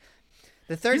book, and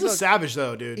the third. He's book, a savage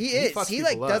though, dude. He is. He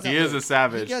like does. He is a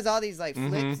savage. He does all these like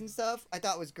flips and stuff. I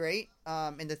thought was great.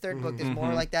 In the third book, there's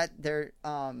more like that. They're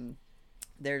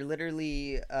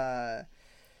literally.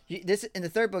 This in the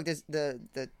third book, this the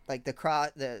like the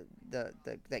cross where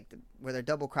they're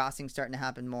double crossing starting to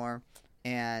happen more,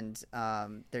 and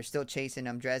they're still chasing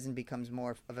him. Dresden becomes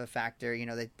more of a factor. You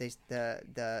know,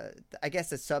 the I guess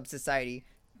the sub society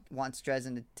wants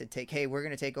Dresden to take. Hey, we're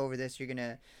gonna take over this. We're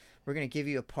gonna give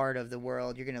you a part of the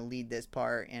world. You're gonna lead this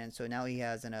part, and so now he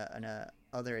has an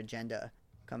other agenda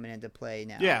coming into play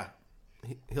now. Yeah,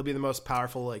 he'll be the most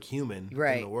powerful like human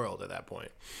in the world at that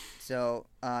point. So,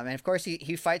 and of course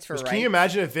he fights for rights. Can you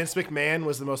imagine if Vince McMahon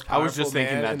was the most powerful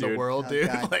man in the world, dude?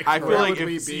 Like, I feel like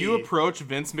if you approach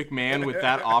Vince McMahon with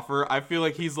that offer, I feel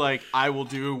like he's like, I will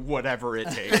do whatever it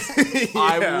takes.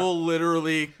 I will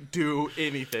literally do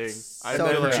anything. And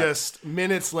then just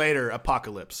minutes later,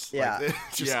 apocalypse. Yeah. Like,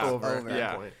 just over at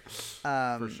that point.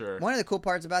 For sure. One of the cool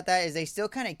parts about that is they still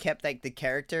kind of kept like the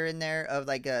character in there of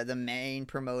like the main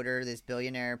promoter, this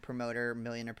millionaire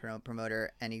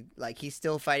promoter, and he's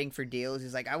still fighting for deals.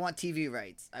 He's like, I want TV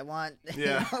rights. I want,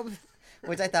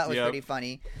 which I thought was pretty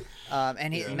funny.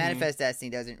 And Manifest Destiny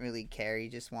doesn't really care. He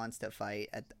just wants to fight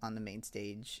on the main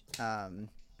stage.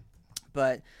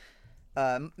 But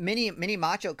Mini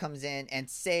Macho comes in and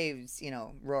saves,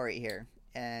 Rory here,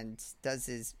 and does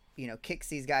his, kicks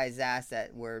these guys' ass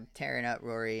that were tearing up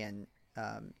Rory, and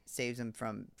saves him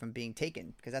from being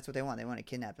taken, because that's what they want. They want to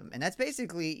kidnap him. And that's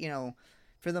basically,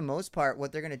 for the most part,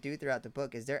 what they're going to do throughout the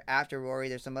book is they're after Rory.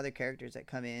 There's some other characters that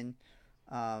come in,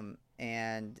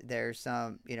 and there's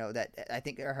some, that I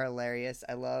think are hilarious.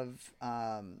 I love,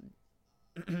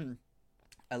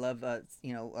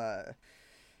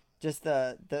 just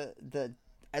I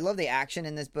love the action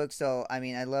in this book. So, I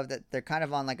mean, I love that they're kind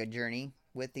of on like a journey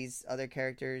with these other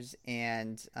characters,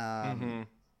 and and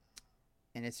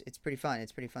it's pretty fun.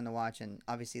 It's pretty fun to watch. And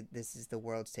obviously this is the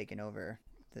world's taken over.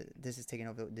 This is taking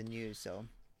over the news. So,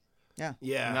 yeah.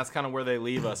 And that's kind of where they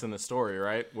leave us in the story,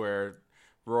 right? Where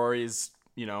Rory's,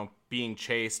 being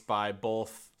chased by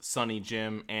both Sonny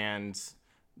Jim and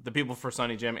the people for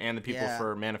Sonny Jim and the people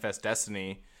for Manifest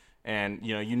Destiny. And,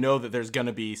 you know that there's going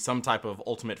to be some type of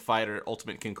ultimate fight or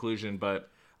ultimate conclusion, but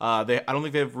I don't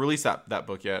think they've released that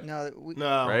book yet. No,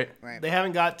 right? They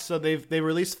haven't got. So they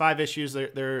released 5 issues.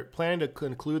 They're planning to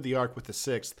conclude the arc with the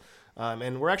 6th,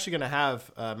 and we're actually going to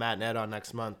have Matt and Ed on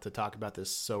next month to talk about this.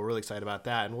 So we're really excited about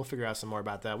that, and we'll figure out some more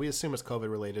about that. We assume it's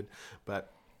COVID related,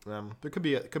 but there could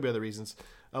be other reasons.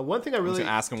 One thing I really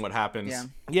ask them what happens.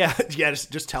 Yeah.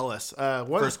 Just tell us.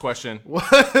 First question.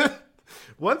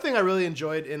 One thing I really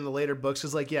enjoyed in the later books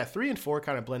is 3 and 4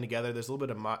 kind of blend together. There's a little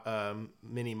bit of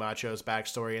Mini Macho's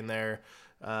backstory in there,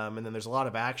 and then there's a lot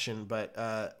of action.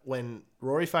 But when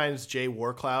Rory finds Jay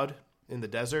Warcloud in the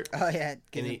desert,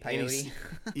 gives him peyote.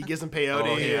 He gives him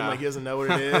peyote, and he doesn't know what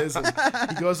it is. And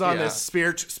he goes on this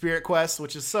spirit quest,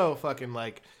 which is so fucking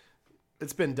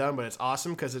it's been done, but it's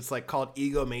awesome because it's called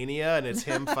Egomania, and it's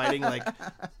him fighting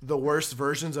the worst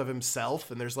versions of himself.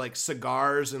 And there's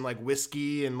cigars and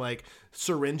whiskey and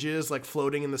syringes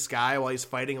floating in the sky while he's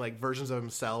fighting versions of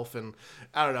himself. And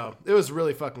I don't know, it was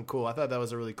really fucking cool. I thought that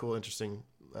was a really cool, interesting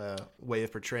way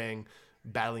of portraying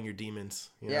battling your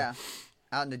demons. Yeah.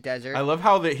 Out in the desert. I love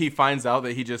how that he finds out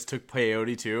that he just took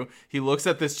peyote too. He looks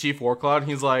at this Chief Warcloud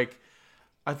and he's like,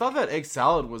 I thought that egg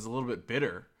salad was a little bit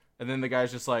bitter. And then the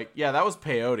guy's just like, yeah, that was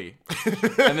peyote.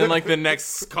 And then the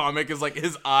next comic is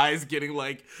his eyes getting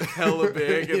hella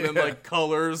big, and then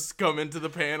colors come into the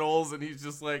panels, and he's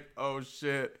just like, oh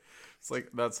shit. It's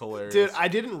that's hilarious. Dude, I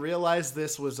didn't realize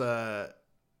this was a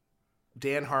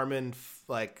Dan Harmon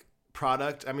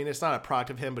product. I mean, it's not a product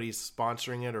of him, but he's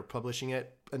sponsoring it or publishing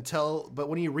it but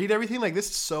when you read everything, this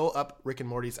is so up Rick and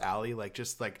Morty's alley,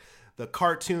 the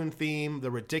cartoon theme, the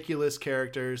ridiculous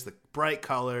characters, the bright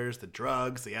colors, the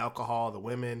drugs, the alcohol, the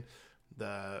women,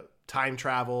 the time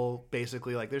travel,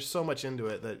 basically. There's so much into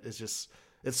it that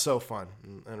it's so fun,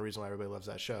 and a reason why everybody loves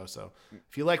that show. So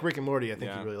if you like Rick and Morty, I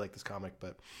think you really like this comic.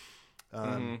 But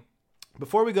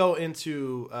before we go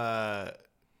into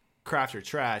Craft or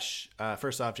Trash,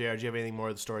 first off, JR, do you have anything more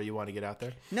of the story you want to get out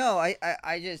there? No, I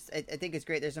think it's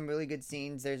great. There's some really good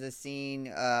scenes. There's a scene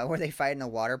where they fight in a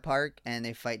water park and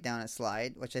they fight down a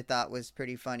slide, which I thought was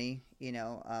pretty funny.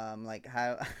 How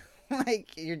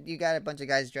you got a bunch of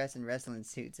guys dressed in wrestling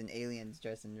suits and aliens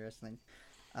dressed in wrestling.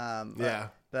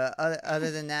 But other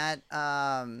than that,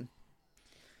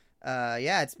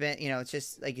 it's been, it's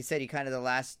just like you said, the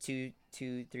last 2-3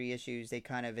 issues, they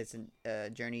kind of, it's a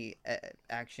journey,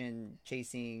 action,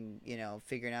 chasing,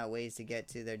 figuring out ways to get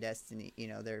to their destiny,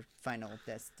 their final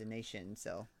destination.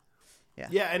 So Yeah,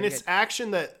 and pretty it's good.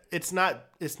 action that it's not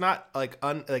like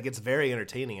like it's very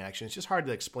entertaining action. It's just hard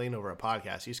to explain over a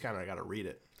podcast. You just kind of got to read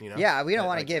it, you know? Yeah, we don't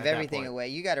want to Like, give at that everything point. away.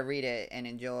 You got to read it and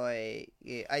enjoy.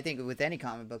 I think with any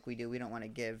comic book we do, we don't want to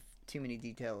give too many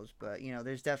details, but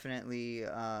there's definitely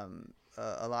a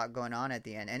lot going on at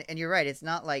the end. And you're right, it's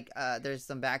not like there's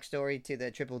some backstory to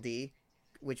the Triple D,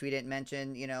 which we didn't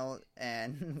mention,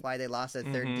 and why they lost a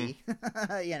third D,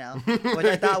 which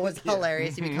I thought was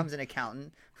hilarious. He becomes an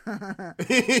accountant.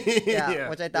 Yeah,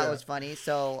 which I thought was funny.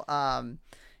 So,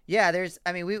 there's.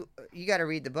 I mean, you got to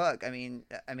read the book. I mean,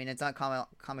 it's not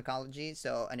comicology,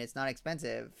 so and it's not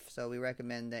expensive. So we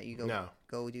recommend that you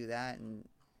go do that and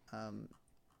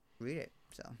read it.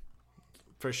 So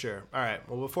For sure. All right.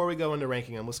 Well, before we go into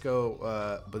ranking them, let's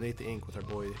go beneath the ink with our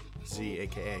boy Z,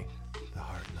 aka the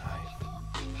Hard Knife.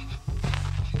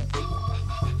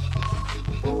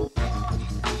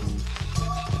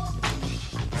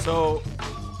 So,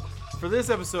 for this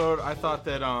episode, I thought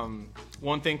that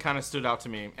one thing kind of stood out to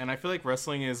me, and I feel like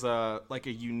wrestling is like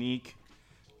a unique.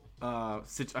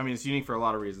 It's unique for a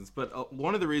lot of reasons, but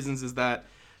one of the reasons is that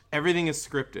everything is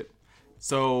scripted.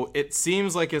 So it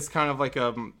seems like it's kind of like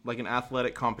an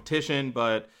athletic competition,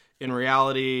 but in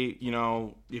reality,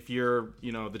 if you're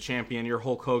the champion, you're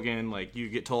Hulk Hogan, like you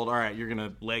get told, all right, you're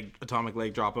gonna atomic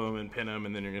leg drop him and pin him,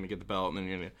 and then you're gonna get the belt, and then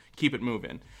you're gonna keep it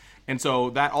moving. And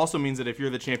so that also means that if you're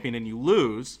the champion and you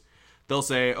lose, they'll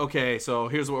say, okay, so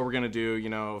here's what we're going to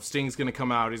do. Sting's going to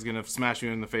come out. He's going to smash you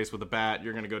in the face with a bat.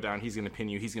 You're going to go down. He's going to pin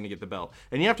you. He's going to get the belt.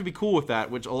 And you have to be cool with that,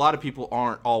 which a lot of people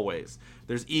aren't always.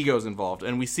 There's egos involved.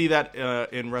 And we see that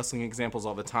in wrestling examples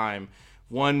all the time.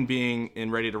 One being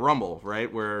in Ready to Rumble,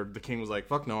 right, where the King was like,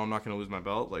 fuck no, I'm not going to lose my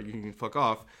belt. Like, you can fuck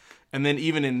off. And then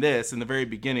even in this, in the very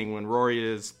beginning, when Rory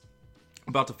is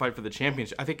about to fight for the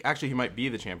championship. I think actually he might be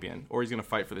the champion, or he's going to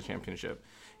fight for the championship.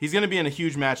 He's going to be in a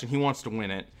huge match, and he wants to win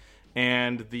it.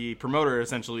 And the promoter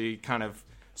essentially kind of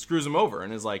screws him over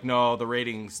and is like, no, the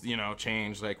ratings,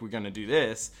 change. Like, we're going to do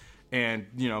this. And,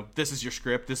 this is your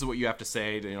script. This is what you have to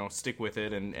say to, stick with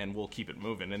it, and we'll keep it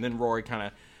moving. And then Rory kind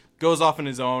of goes off on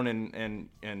his own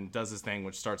and does his thing,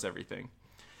 which starts everything.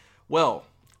 Well,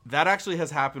 that actually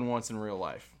has happened once in real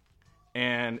life.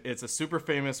 And it's a super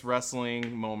famous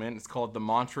wrestling moment. It's called the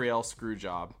Montreal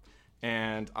Screwjob.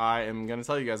 And I am going to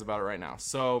tell you guys about it right now.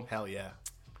 So, hell yeah.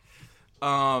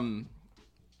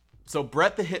 So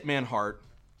Bret the Hitman Hart,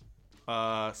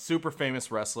 super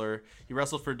famous wrestler. He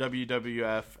wrestled for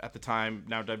WWF at the time,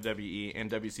 now WWE, and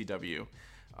WCW.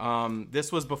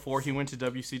 This was before he went to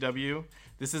WCW.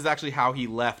 This is actually how he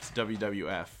left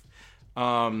WWF.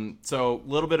 So a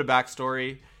little bit of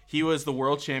backstory. He was the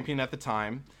world champion at the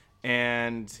time.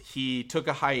 And he took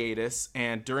a hiatus,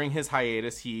 and during his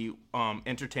hiatus, he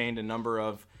entertained a number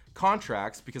of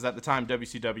contracts because at the time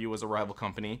WCW was a rival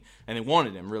company, and they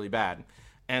wanted him really bad.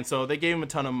 And so they gave him a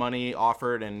ton of money,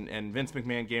 offered, and Vince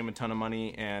McMahon gave him a ton of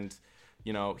money, and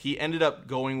he ended up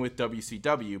going with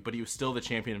WCW, but he was still the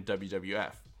champion of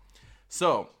WWF.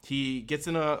 So he gets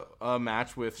in a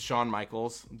match with Shawn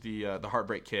Michaels, the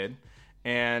Heartbreak Kid,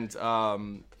 and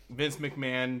Vince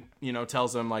McMahon,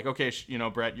 tells him like, okay,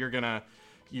 Bret, you're gonna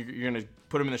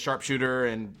put him in the sharpshooter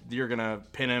and you're gonna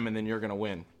pin him and then you're gonna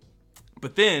win.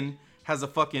 But then has a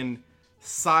fucking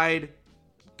side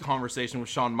conversation with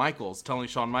Shawn Michaels, telling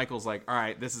Shawn Michaels like, all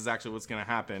right, this is actually what's gonna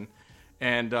happen,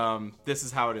 and this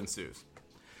is how it ensues.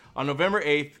 On November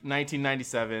 8th,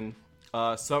 1997,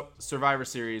 Survivor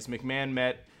Series, McMahon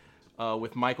met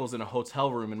with Michaels in a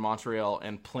hotel room in Montreal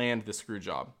and planned the screw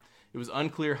job. It was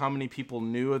unclear how many people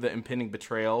knew of the impending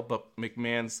betrayal, but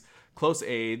McMahon's close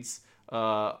aides,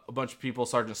 a bunch of people,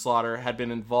 Sergeant Slaughter, had been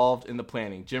involved in the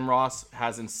planning. Jim Ross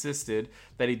has insisted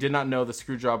that he did not know the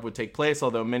screw job would take place,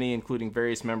 although many, including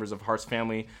various members of Hart's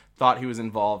family, thought he was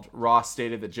involved. Ross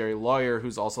stated that Jerry Lawyer,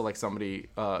 who's also like somebody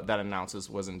that announces,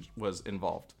 was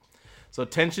involved. So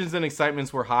tensions and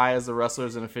excitements were high as the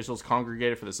wrestlers and officials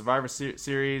congregated for the Survivor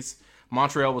Series.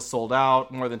 Montreal was sold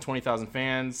out, more than 20,000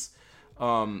 fans.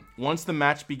 Once the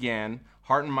match began,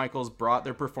 Hart and Michaels brought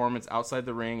their performance outside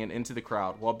the ring and into the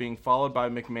crowd, while being followed by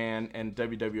McMahon and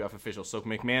WWF officials. So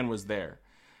McMahon was there.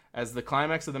 As the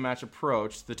climax of the match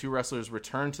approached, the two wrestlers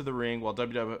returned to the ring while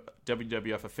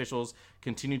WWF officials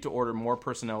continued to order more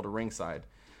personnel to ringside.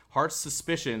 Hart's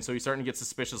suspicion, so he's starting to get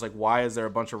suspicious, like, why is there a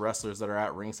bunch of wrestlers that are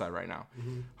at ringside right now?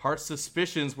 Mm-hmm. Hart's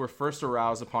suspicions were first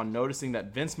aroused upon noticing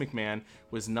that Vince McMahon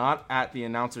was not at the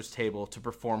announcer's table to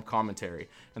perform commentary,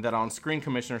 and that on-screen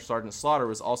Commissioner Sergeant Slaughter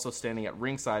was also standing at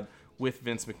ringside with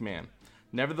Vince McMahon.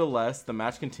 Nevertheless, the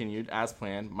match continued as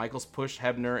planned. Michaels pushed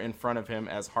Hebner in front of him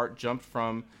as Hart jumped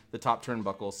from the top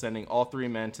turnbuckle, sending all three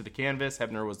men to the canvas.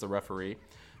 Hebner was the referee.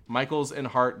 Michaels and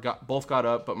Hart both got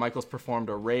up, but Michaels performed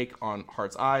a rake on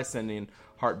Hart's eye, sending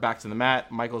Hart back to the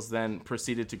mat. Michaels then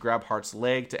proceeded to grab Hart's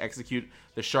leg to execute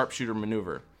the sharpshooter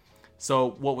maneuver.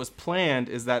 So what was planned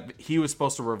is that he was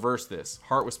supposed to reverse this.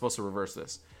 Hart was supposed to reverse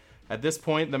this. At this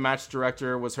point, the match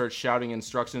director was heard shouting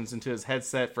instructions into his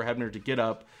headset for Hebner to get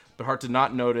up, but Hart did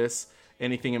not notice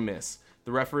anything amiss.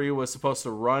 The referee was supposed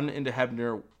to run into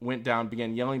Hebner, went down,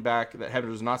 began yelling back that Hebner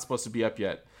was not supposed to be up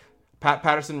yet. Pat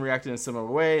Patterson reacted in a similar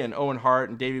way, and Owen Hart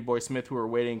and Davey Boy Smith, who were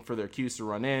waiting for their cues to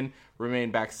run in,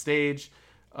 remained backstage.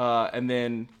 And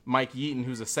then Mike Yeaton,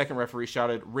 who's the second referee,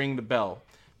 shouted, "Ring the bell."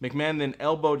 McMahon then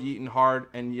elbowed Yeaton hard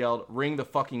and yelled, "Ring the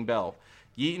fucking bell."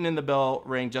 Yeaton and the bell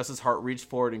rang just as Hart reached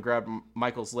forward and grabbed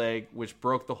Michaels' leg, which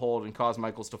broke the hold and caused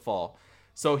Michaels to fall.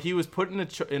 So he was put in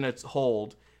a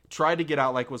hold, tried to get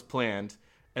out like was planned,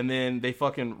 and then they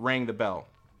fucking rang the bell.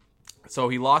 So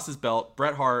he lost his belt.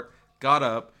 Bret Hart got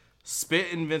up,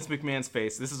 spit in Vince McMahon's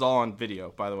face. This is all on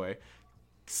video, by the way.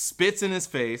 Spits in his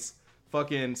face,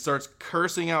 fucking starts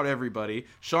cursing out everybody.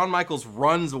 Shawn Michaels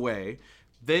runs away.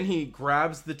 Then he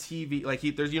grabs the TV, like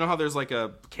there's, you know how there's like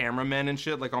a cameraman and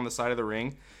shit like on the side of the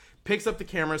ring, picks up the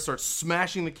camera, starts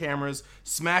smashing the cameras,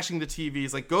 smashing the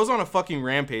TVs, like goes on a fucking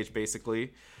rampage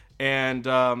basically, and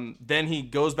then he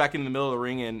goes back in the middle of the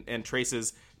ring and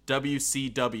traces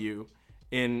WCW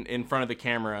in front of the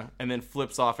camera, and then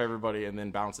flips off everybody and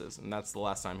then bounces, and that's the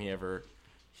last time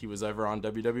he was ever on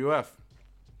WWF.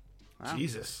 Wow.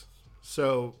 Jesus.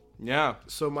 So yeah.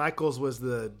 So Michaels was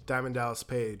the Diamond Dallas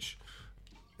Page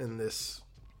in this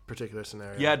particular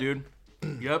scenario. Yeah, dude.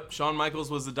 Yep. Shawn Michaels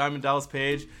was the Diamond Dallas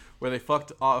Page, where they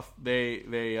fucked off.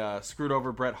 They screwed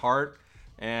over Bret Hart,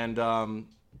 and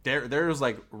there was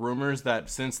like rumors that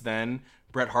since then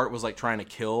Bret Hart was like trying to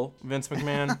kill Vince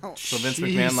McMahon. So Vince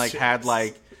McMahon like had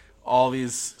like all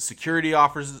these security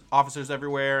officers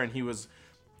everywhere, and he was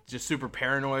just super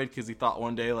paranoid because he thought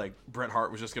one day like Bret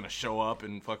Hart was just gonna show up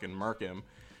and fucking murk him.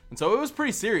 And so it was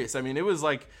pretty serious. I mean, it was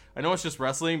like, I know it's just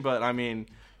wrestling, but I mean,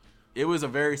 it was a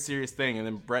very serious thing. And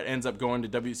then Bret ends up going to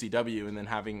WCW and then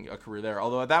having a career there.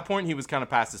 Although at that point, he was kind of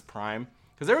past his prime.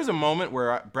 Because there was a moment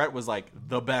where Bret was like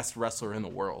the best wrestler in the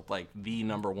world. Like the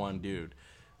number one dude.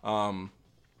 And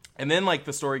then like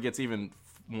the story gets even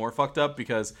more fucked up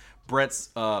because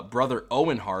Bret's brother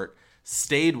Owen Hart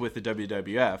stayed with the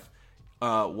WWF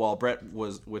while Bret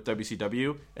was with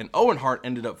WCW. And Owen Hart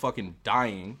ended up fucking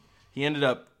dying. He ended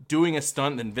up doing a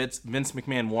stunt that Vince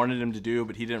McMahon wanted him to do,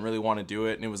 but he didn't really want to do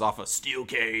it, and it was off a steel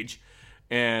cage,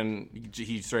 and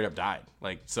he straight up died.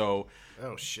 Like, so...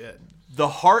 Oh, shit. The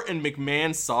Hart and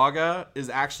McMahon saga is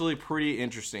actually pretty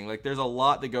interesting. Like, there's a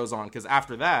lot that goes on, because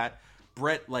after that,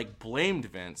 Bret, like, blamed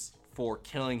Vince for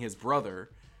killing his brother,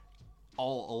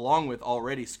 along with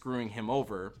already screwing him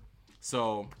over.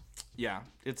 So, yeah,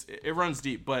 it runs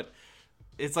deep, but...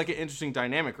 It's like an interesting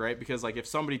dynamic, right? Because like if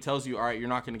somebody tells you, all right, you're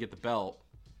not going to get the belt,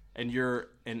 and you're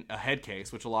in a head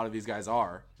case, which a lot of these guys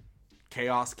are,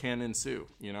 chaos can ensue,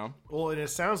 you know? Well, and it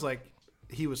sounds like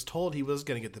he was told he was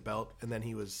going to get the belt, and then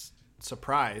he was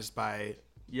surprised by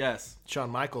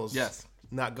Shawn Michaels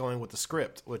not going with the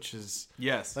script, which is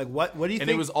like what do you think? And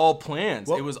it was all planned.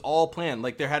 It was all planned.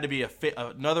 Like there had to be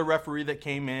another referee that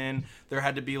came in. There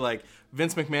had to be like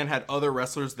Vince McMahon had other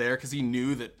wrestlers there because he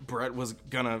knew that Bret was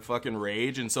gonna fucking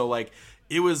rage, and so like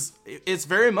it's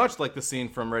very much like the scene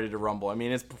from Ready to Rumble. I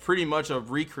mean, it's pretty much a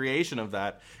recreation of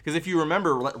that because if you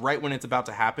remember, right when it's about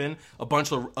to happen, a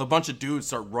bunch of dudes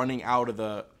start running out of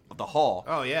the hall.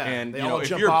 Oh yeah, and you know if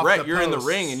you're Bret, you're in the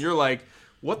ring and you're like,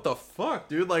 what the fuck,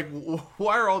 dude? Like,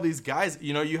 why are all these guys?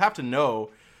 You know, you have to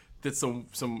know that some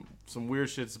weird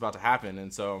shit's about to happen,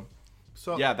 and so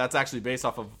yeah, that's actually based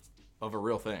off of a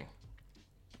real thing.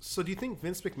 So, do you think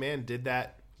Vince McMahon did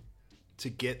that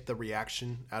to get the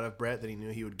reaction out of Bret that he knew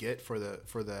he would get for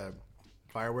the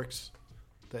fireworks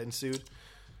that ensued?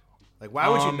 Like, why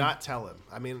would you not tell him?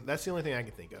 I mean, that's the only thing I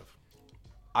can think of.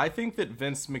 I think that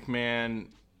Vince McMahon.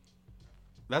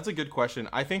 That's a good question.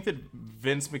 I think that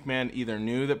Vince McMahon either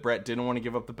knew that Bret didn't want to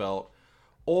give up the belt,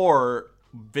 or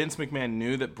Vince McMahon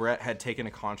knew that Bret had taken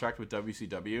a contract with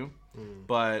WCW,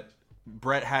 but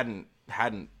Bret hadn't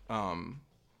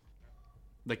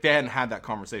like they hadn't had that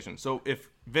conversation. So if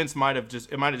Vince it might have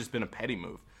just been a petty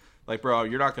move, like, bro,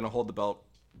 you're not going to hold the belt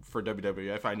for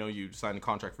WWF. I know you signed a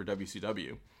contract for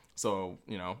WCW, so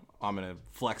you know I'm going to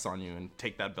flex on you and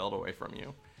take that belt away from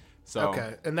you. So,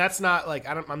 okay, and that's not like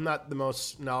I'm not the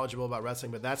most knowledgeable about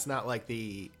wrestling, but that's not like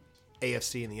the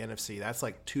AFC and the NFC. That's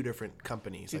like two different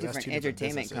companies. Two different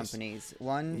entertainment companies.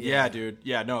 One. Yeah, dude.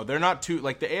 Yeah, no, they're not two.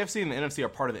 Like the AFC and the NFC are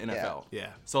part of the NFL.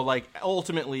 Yeah. So like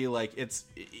ultimately, like it's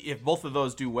if both of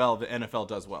those do well, the NFL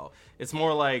does well. It's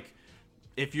more like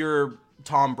if you're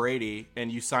Tom Brady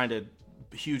and you signed a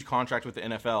huge contract with the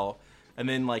NFL, and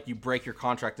then like you break your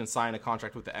contract and sign a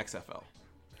contract with the XFL.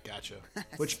 Gotcha.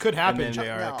 Which could happen, And JR.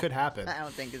 then- No, It could happen. I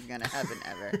don't think it's gonna happen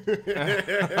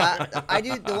ever. I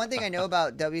do. The one thing I know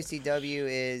about WCW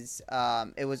is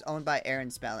it was owned by Aaron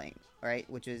Spelling, right?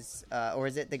 Which is, or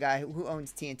is it the guy who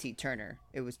owns TNT? Turner.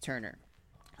 It was Turner,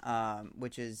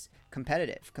 which is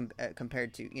competitive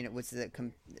compared to was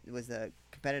the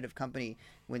competitive company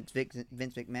when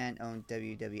Vince McMahon owned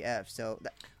WWF. So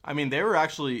I mean, they were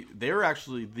actually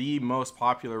the most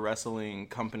popular wrestling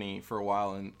company for a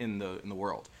while in the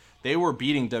world. They were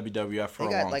beating WWF for a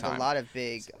they long got like time. a lot of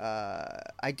big.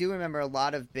 I do remember a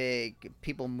lot of big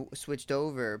people switched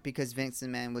over because Vince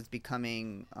McMahon was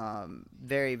becoming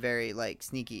very, very like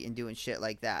sneaky and doing shit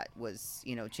like that. Was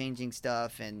changing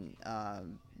stuff and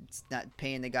not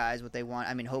paying the guys what they want.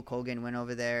 I mean, Hulk Hogan went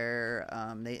over there.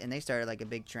 They started like a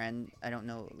big trend. I don't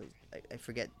know. I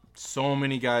forget. So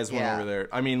many guys went Yeah. over there.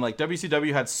 I mean, like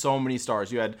WCW had so many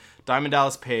stars. You had Diamond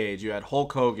Dallas Page, you had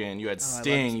Hulk Hogan, you had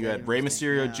Sting, you had Rey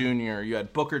Mysterio Jr., you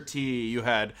had Booker T, you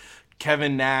had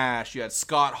Kevin Nash, you had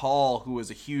Scott Hall, who was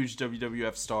a huge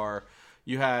WWF star.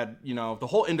 You had, the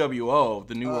whole NWO,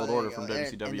 the New World there you Order go. from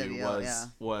WCW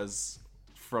NWO, was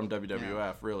from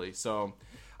WWF, really. So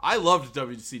I loved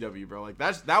WCW, bro. Like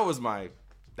that was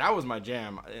my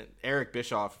jam. Eric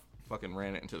Bischoff fucking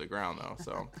ran it into the ground though.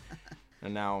 So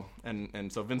and now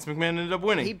and so Vince McMahon ended up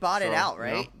winning. He bought it So, out,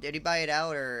 right? Did he buy it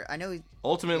out, or I know he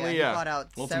Ultimately, he yeah. bought out.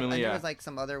 Ultimately, There yeah. was like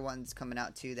some other ones coming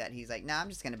out too that he's like, nah, I'm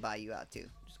just gonna buy you out too.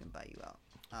 I'm just gonna buy you out.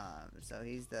 So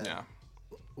he's the Yeah.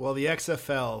 Well, the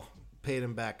XFL paid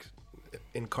him back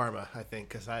in karma, I think,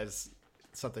 because it's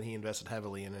something he invested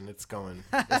heavily in, and it's gone.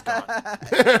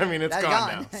 I mean, it's That's gone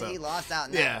gone. now. So. He lost out.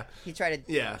 In that. Yeah. He tried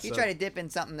to. Yeah, He so- tried to dip in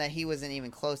something that he wasn't even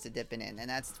close to dipping in, and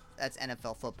that's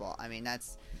NFL football. I mean,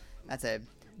 that's a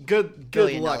Good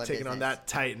billion-dollar luck taking on business. that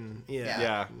Titan. Yeah.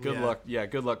 Yeah. Good luck. Yeah,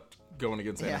 good luck going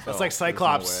against Yeah. NFL. It's like There's no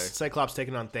Cyclops. way. Cyclops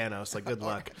taking on Thanos. Like, good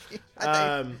luck.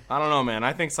 I don't know, man.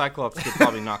 I think Cyclops could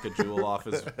probably knock a jewel off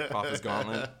his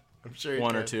gauntlet. I'm sure he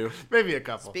One or could. two. Maybe a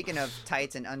couple. Speaking of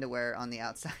tights and underwear on the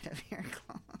outside of your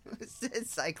clothes,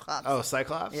 it's Cyclops. Oh,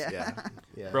 Cyclops? Yeah.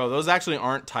 Yeah. Bro, those actually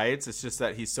aren't tights. It's just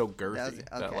that he's so girthy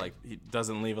that okay. like he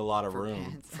doesn't leave a lot of room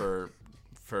pants. for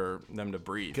them to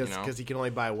breathe. Because he can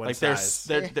only buy one like size.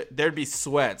 there'd be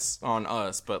sweats on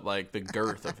us, but like the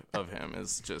girth of him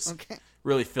is just Okay.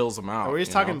 really fills him out. Are we just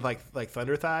you talking know? like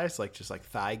thunder thighs? Like just like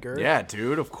thigh girth? Yeah,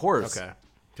 dude. Of course. Okay.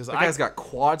 Because That guy's got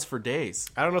quads for days.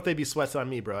 I don't know if they'd be sweats on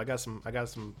me, bro. I got some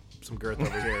girth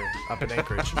over here up in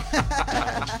Anchorage.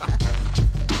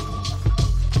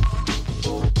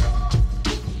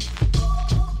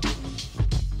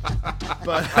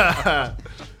 But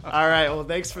all right, well,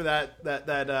 thanks for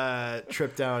that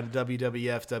trip down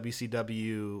WWF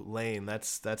WCW lane.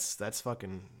 That's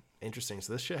fucking interesting.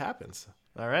 So this shit happens.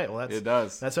 All right, well It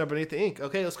does. That's our Beneath the Ink.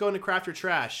 Okay, let's go into Craft or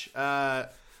Trash.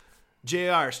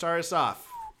 JR, start us off.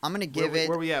 I'm gonna give it.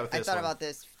 Where we at with I this thought one? about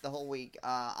this the whole week.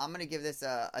 I'm gonna give this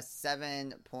a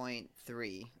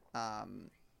 7.3.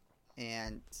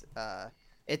 And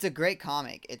it's a great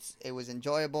comic. It was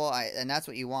enjoyable. And that's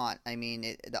what you want. I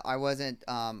mean, I wasn't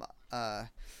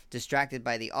distracted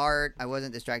by the art. I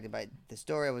wasn't distracted by the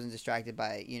story. I wasn't distracted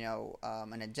by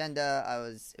an agenda.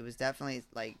 It was definitely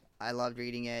like I loved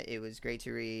reading it. It was great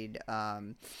to read.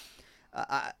 And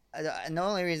the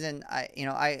only reason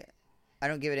I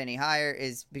don't give it any higher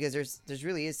is because there's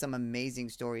really is some amazing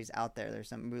stories out there. There's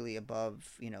some really above,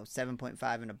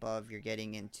 7.5 and above. You're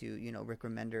getting into, Rick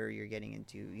Remender. You're getting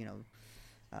into,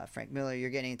 Frank Miller. You're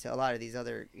getting into a lot of these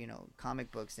other,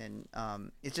 comic books. And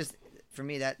it's just, for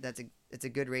me, it's a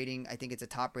good rating. I think it's a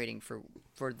top rating for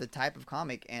the type of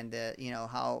comic and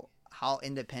how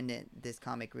independent this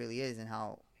comic really is and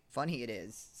how funny it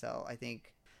is. So I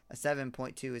think a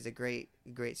 7.2 is a great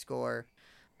score.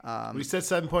 We said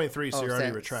 7.3, so you're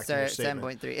already retracting your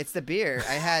statement. 7.3. It's the beer.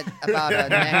 I had about a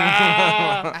neck.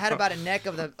 I had about a neck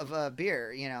of a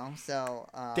beer, So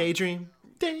Daydream.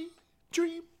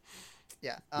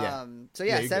 yeah. Yeah. So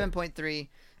yeah, Yeah, you're good. 7.3.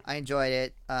 I enjoyed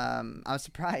it. I was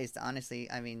surprised, honestly.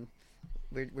 I mean,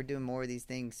 we're doing more of these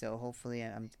things, so hopefully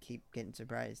I'm keep getting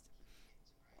surprised.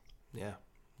 Yeah.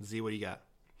 Z, what do you got?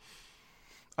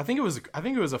 I think it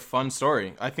was a fun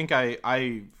story. I think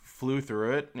I flew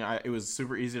through it. It was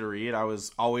super easy to read. I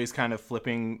was always kind of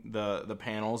flipping the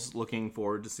panels, looking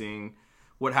forward to seeing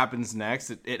what happens next.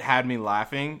 It had me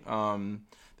laughing.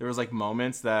 There was like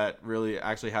moments that really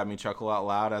actually had me chuckle out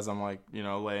loud as I'm like,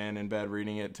 laying in bed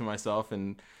reading it to myself.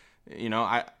 And,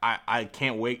 I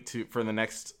can't wait for the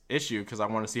next issue because I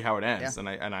want to see how it ends.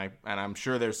 Yeah. And I'm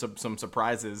sure there's some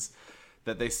surprises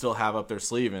that they still have up their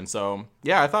sleeve. And so,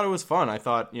 yeah, I thought it was fun. I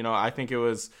thought, I think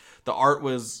the art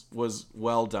was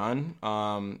well done,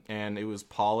 and it was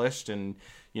polished. And,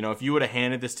 if you would have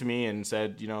handed this to me and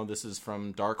said, this is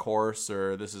from Dark Horse,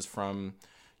 or this is from,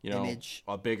 Image.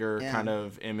 a bigger kind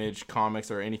of Image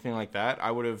comics or anything like that, I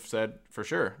would have said for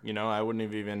sure. I wouldn't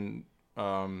have even,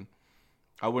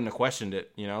 I wouldn't have questioned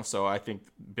it, So I think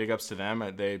big ups to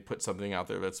them. They put something out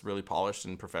there that's really polished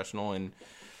and professional and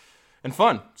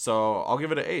fun. So I'll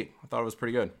give it an 8. I thought it was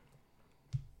pretty good.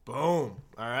 Boom.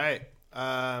 All right.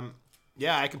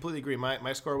 Yeah, I completely agree.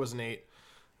 My score was an 8.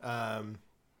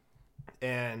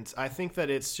 And I think that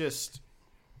it's just,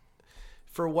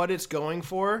 for what it's going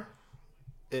for,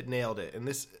 it nailed it. And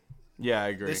this, yeah, I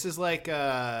agree. This is like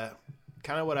kind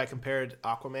of what I compared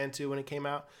Aquaman to when it came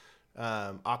out.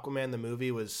 Aquaman the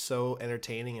movie was so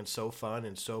entertaining and so fun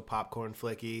and so popcorn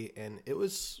flicky, and it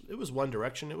was one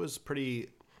direction. It was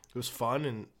fun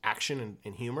and action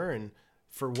and humor, and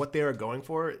for what they were going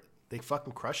for, they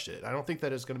fucking crushed it. I don't think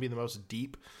that it's going to be the most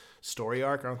deep story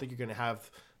arc. I don't think you're going to have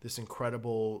this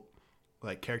incredible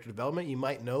like character development. You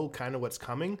might know kind of what's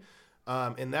coming.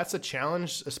 And that's a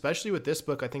challenge, especially with this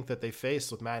book, I think that they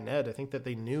faced with Matt and Ed. I think that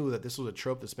they knew that this was a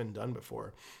trope that's been done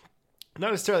before.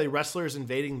 Not necessarily wrestlers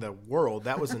invading the world.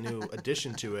 That was a new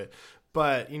addition to it.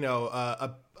 But,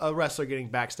 a wrestler getting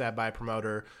backstabbed by a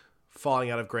promoter, falling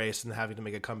out of grace, and having to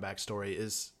make a comeback story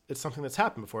it's something that's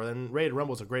happened before. And Rated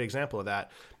Rumble is a great example of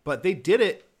that. But they did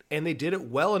it, and they did it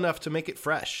well enough to make it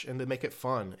fresh and to make it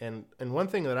fun. And one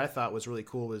thing that I thought was really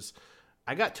cool was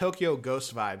I got Tokyo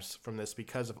Ghost vibes from this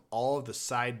because of all of the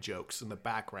side jokes in the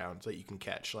background that you can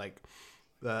catch. Like,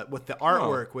 with the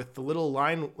artwork, with the little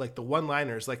line, like the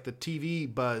one-liners, like the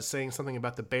TV buzz saying something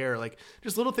about the bear, like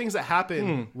just little things that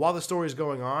happen while the story is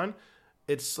going on.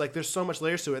 It's like there's so much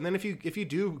layers to it. And then if you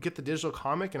do get the digital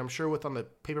comic, and I'm sure on the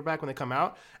paperback when they come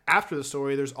out after the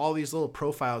story, there's all these little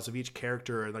profiles of each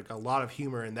character and like a lot of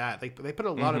humor in that. They put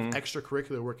a lot of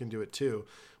extracurricular work into it too,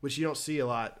 which you don't see a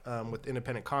lot with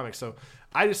independent comics. So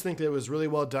I just think that it was really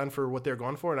well done for what they're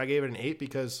going for, and I gave it an 8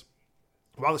 because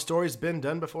while the story's been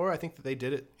done before, I think that they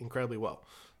did it incredibly well.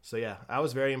 So yeah, I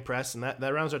was very impressed, and that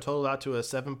rounds our total out to a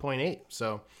 7.8.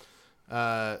 So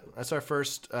that's our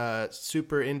first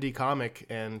super indie comic,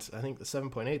 and I think the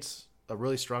 7.8's a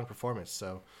really strong performance.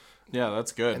 So yeah,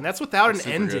 that's good, and that's without an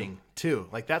ending too.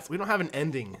 Like we don't have an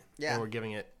ending Yeah. when we're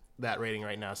giving it that rating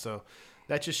right now. So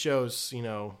that just shows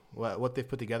what they've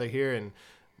put together here, and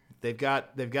they've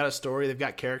got a story, they've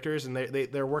got characters, and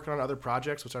they're working on other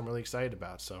projects, which I'm really excited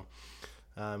about. So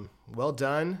well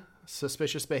done,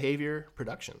 Suspicious Behavior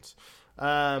Productions.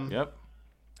 Yep.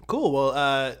 Cool.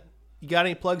 Well, you got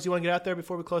any plugs you want to get out there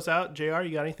before we close out? JR,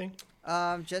 you got anything?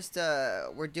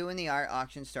 We're doing the art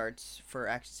auction starts for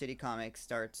Action City Comics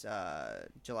starts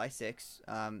July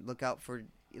 6th. Look out for.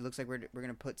 It looks like we're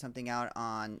gonna put something out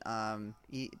on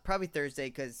probably Thursday,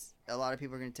 because a lot of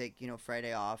people are gonna take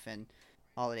Friday off and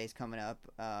holidays coming up.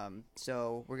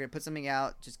 So we're gonna put something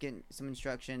out. Just getting some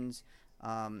instructions.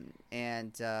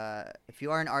 And if you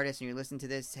are an artist and you're listening to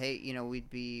this, hey, we'd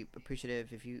be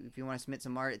appreciative if you want to submit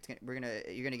some art.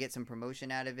 You're gonna get some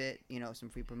promotion out of it, some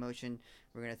free promotion.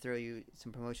 We're gonna throw you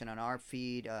some promotion on our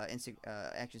feed,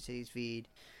 Action City's feed,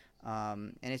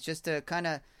 and it's just to kind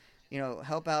of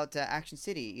help out Action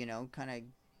City, kind of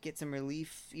get some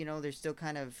relief. They're still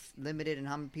kind of limited in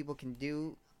how many people can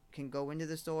go into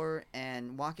the store,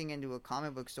 and walking into a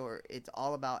comic book store, it's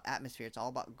all about atmosphere. It's all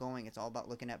about going. It's all about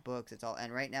looking at books.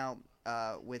 And right now,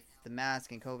 with the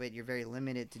mask and COVID, you're very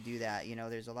limited to do that.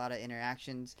 There's a lot of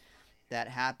interactions that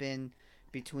happen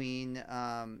between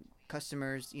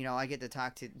customers. I get to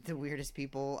talk to the weirdest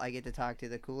people. I get to talk to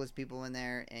the coolest people in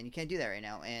there, and you can't do that right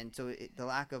now. And so the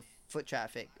lack of foot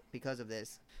traffic because of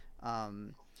this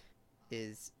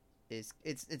is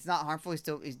it's not harmful. He's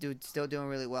still doing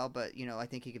really well, but I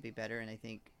think he could be better, and I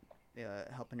think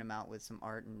helping him out with some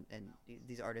art and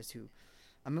these artists who,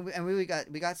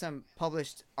 we got some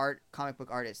published comic book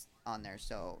artists on there,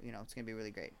 so it's gonna be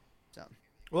really great. So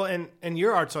well, and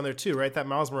your art's on there too, right? That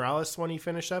Miles Morales one you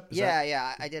finished up.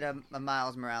 Yeah, I did a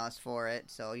Miles Morales for it,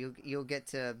 so you'll get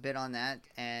to bid on that,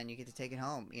 and you get to take it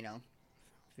home.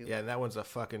 Yeah, that one's a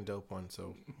fucking dope one.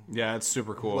 So yeah, it's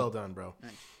super cool. Well done, bro.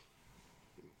 Nice.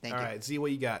 Thank you. All right, Z,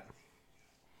 what you got?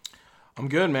 I'm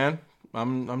good, man.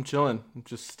 I'm chilling. I'm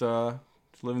just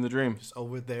living the dream. Just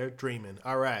over there dreaming.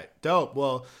 All right, dope.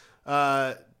 Well,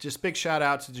 just big shout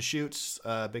out to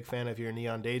Deschute. Big fan of your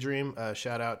Neon Daydream.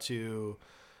 Shout out to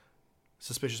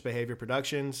Suspicious Behavior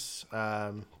Productions.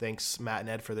 Thanks, Matt and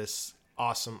Ed, for this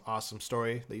awesome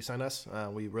story that you sent us.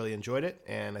 We really enjoyed it,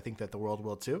 and I think that the world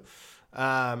will too.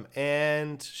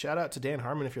 And shout out to Dan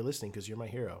Harmon if you're listening, because you're my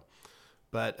hero.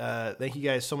 But thank you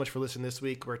guys so much for listening this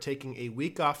week. We're taking a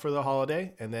week off for the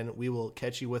holiday, and then we will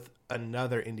catch you with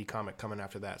another indie comic coming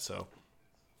after that. So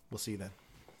we'll see you then.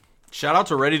 Shout out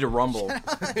to Ready to Rumble.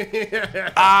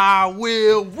 I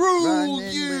will rule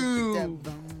Running you. with the devil.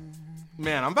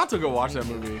 Man, I'm about to go watch that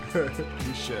movie.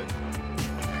 You should.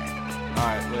 All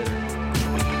right, later.